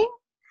 Yeah. 13?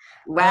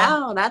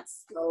 Wow,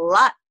 that's a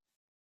lot.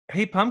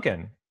 Hey,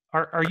 Pumpkin,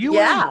 are you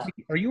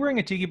wearing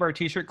a Tiki Bar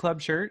T-shirt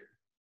club shirt?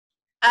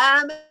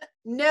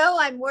 No,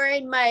 I'm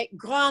wearing my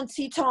Grand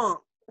Titan.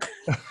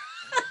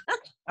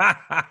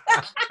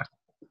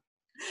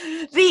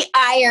 The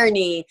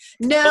irony.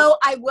 No,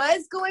 I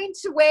was going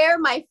to wear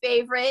my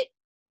favorite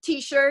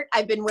T-shirt.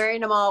 I've been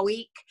wearing them all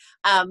week.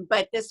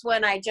 But this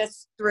one I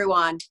just threw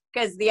on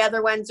because the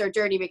other ones are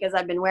dirty because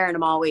I've been wearing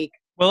them all week.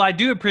 Well, I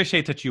do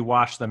appreciate that you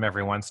wash them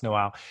every once in a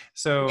while.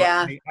 So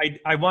yeah.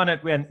 I want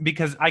to,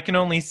 because I can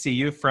only see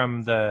you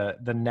from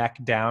the neck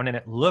down, and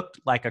it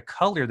looked like a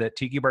color that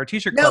Tiki Bar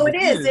T-shirt Club. No, it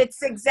is.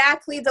 It's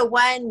exactly the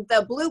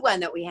blue one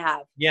that we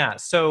have. Yeah.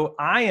 So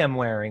I am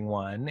wearing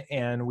one,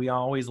 and we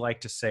always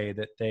like to say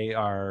that they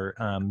are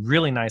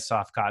really nice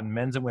soft cotton,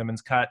 men's and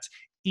women's cuts.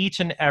 Each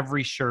and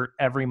every shirt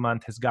every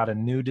month has got a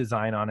new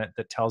design on it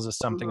that tells us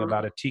something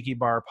about a tiki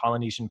bar,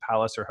 Polynesian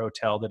palace, or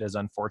hotel that has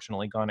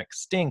unfortunately gone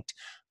extinct.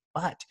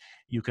 But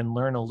you can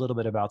learn a little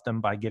bit about them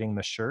by getting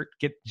the shirt.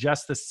 Get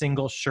just the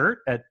single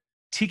shirt at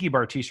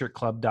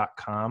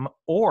tikibartshirtclub.com,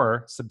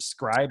 or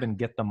subscribe and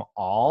get them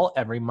all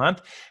every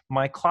month.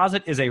 My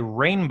closet is a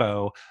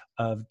rainbow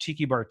of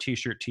Tiki Bar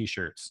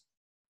t-shirts.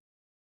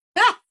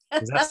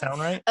 Does that sound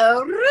right?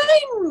 A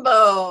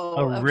rainbow.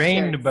 A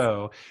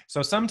rainbow. Shirts.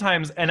 So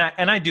sometimes, and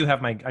I do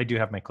have my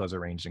clothes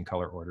arranged in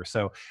color order.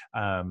 So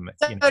so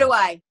do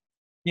I.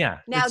 Yeah.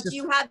 Now, do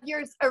you have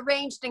yours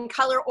arranged in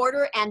color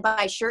order and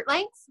by shirt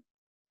length?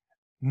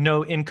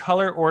 No, in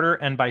color order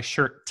and by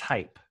shirt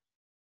type.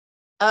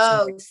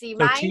 Oh, see,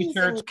 mine's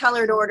in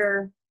colored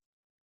order.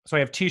 So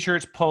I have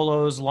T-shirts,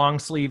 polos, long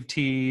sleeve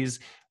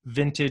tees,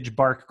 vintage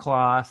bark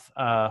cloth,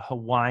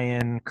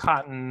 Hawaiian,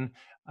 cotton,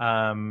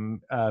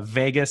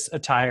 Vegas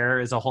attire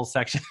is a whole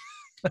section.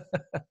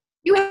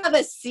 You have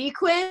a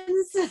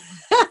sequins?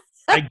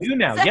 I do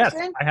now, yes.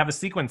 I have a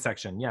sequin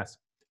section, yes.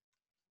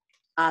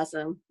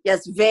 Awesome.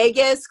 Yes,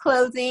 Vegas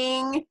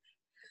clothing.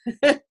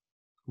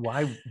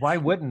 Why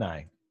wouldn't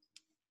I?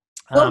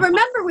 Well,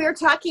 remember we were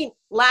talking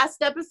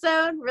last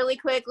episode really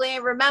quickly.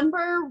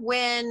 Remember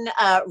when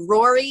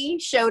Rory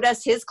showed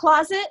us his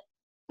closet?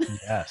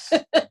 Yes.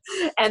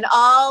 And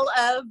all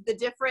of the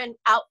different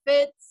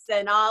outfits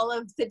and all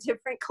of the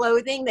different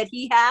clothing that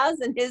he has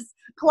in his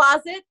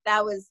closet.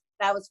 That was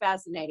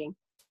fascinating.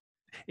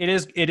 It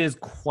is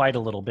quite a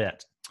little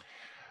bit.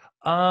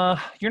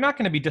 You're not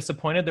going to be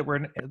disappointed that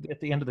we're at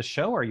the end of the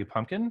show, are you,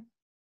 Pumpkin?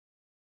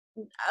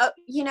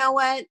 You know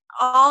what?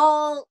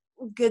 All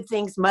good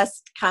things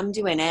must come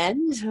to an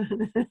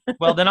end.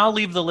 Well, then I'll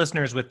leave the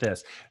listeners with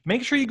this.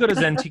 Make sure you go to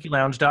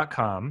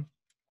zentikilounge.com,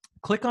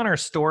 click on our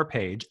store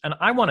page, and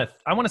I want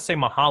to say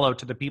mahalo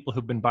to the people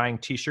who've been buying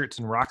T-shirts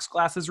and rocks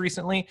glasses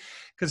recently,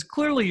 because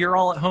clearly you're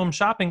all at home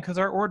shopping because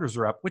our orders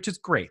are up, which is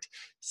great.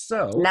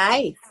 So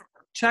nice.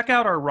 Check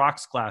out our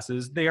rocks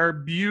glasses. They are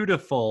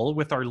beautiful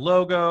with our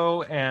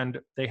logo, and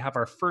they have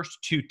our first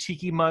 2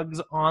 tiki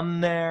mugs on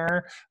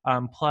there,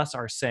 plus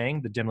our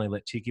saying, the dimly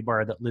lit tiki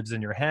bar that lives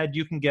in your head.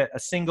 You can get a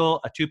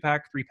single, a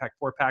 2-pack, 3-pack,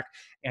 4-pack,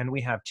 and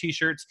we have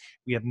T-shirts.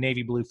 We have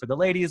navy blue for the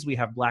ladies. We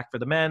have black for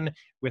the men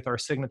with our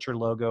signature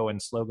logo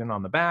and slogan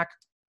on the back.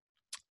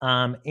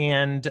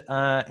 And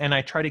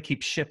I try to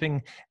keep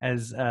shipping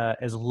as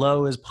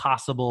low as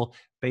possible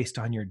based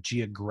on your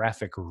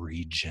geographic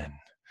region.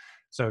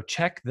 So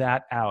check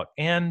that out,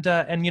 and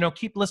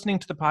keep listening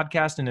to the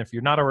podcast. And if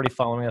you're not already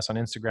following us on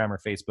Instagram or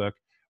Facebook,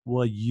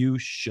 well, you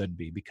should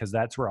be, because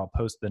that's where I'll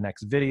post the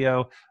next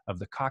video of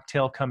the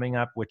cocktail coming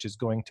up, which is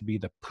going to be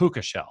the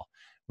Puka Shell,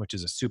 which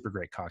is a super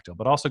great cocktail.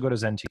 But also go to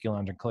Zen Tiki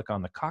Lounge and click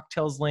on the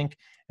cocktails link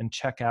and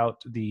check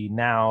out the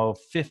now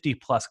 50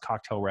 plus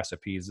cocktail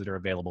recipes that are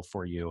available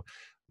for you.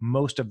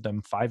 Most of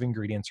them 5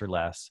 ingredients or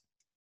less.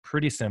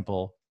 Pretty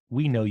simple.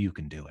 We know you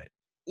can do it.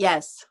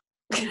 Yes.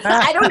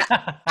 I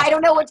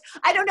don't know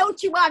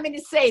what you want me to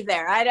say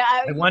there.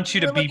 I want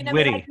you to be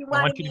witty. I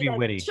want you to be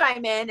witty.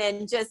 Chime in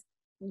and just,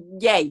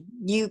 yay,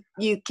 you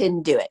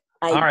can do it.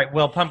 All right.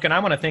 Well, Pumpkin, I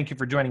want to thank you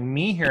for joining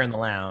me here in the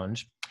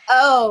lounge.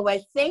 Oh,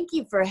 I thank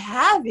you for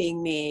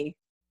having me.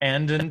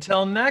 And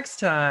until next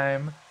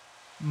time,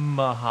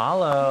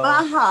 Mahalo.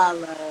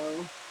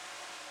 Mahalo.